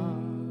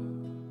God.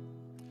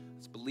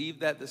 Let's believe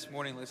that this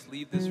morning. Let's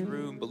leave this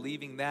room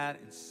believing that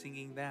and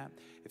singing that.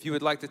 If you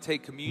would like to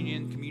take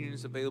communion, communion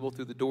is available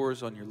through the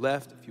doors on your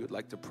left. If you would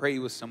like to pray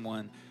with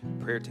someone,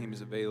 the prayer team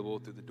is available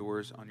through the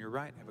doors on your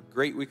right. Have a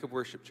great week of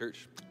worship,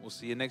 church. We'll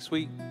see you next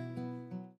week.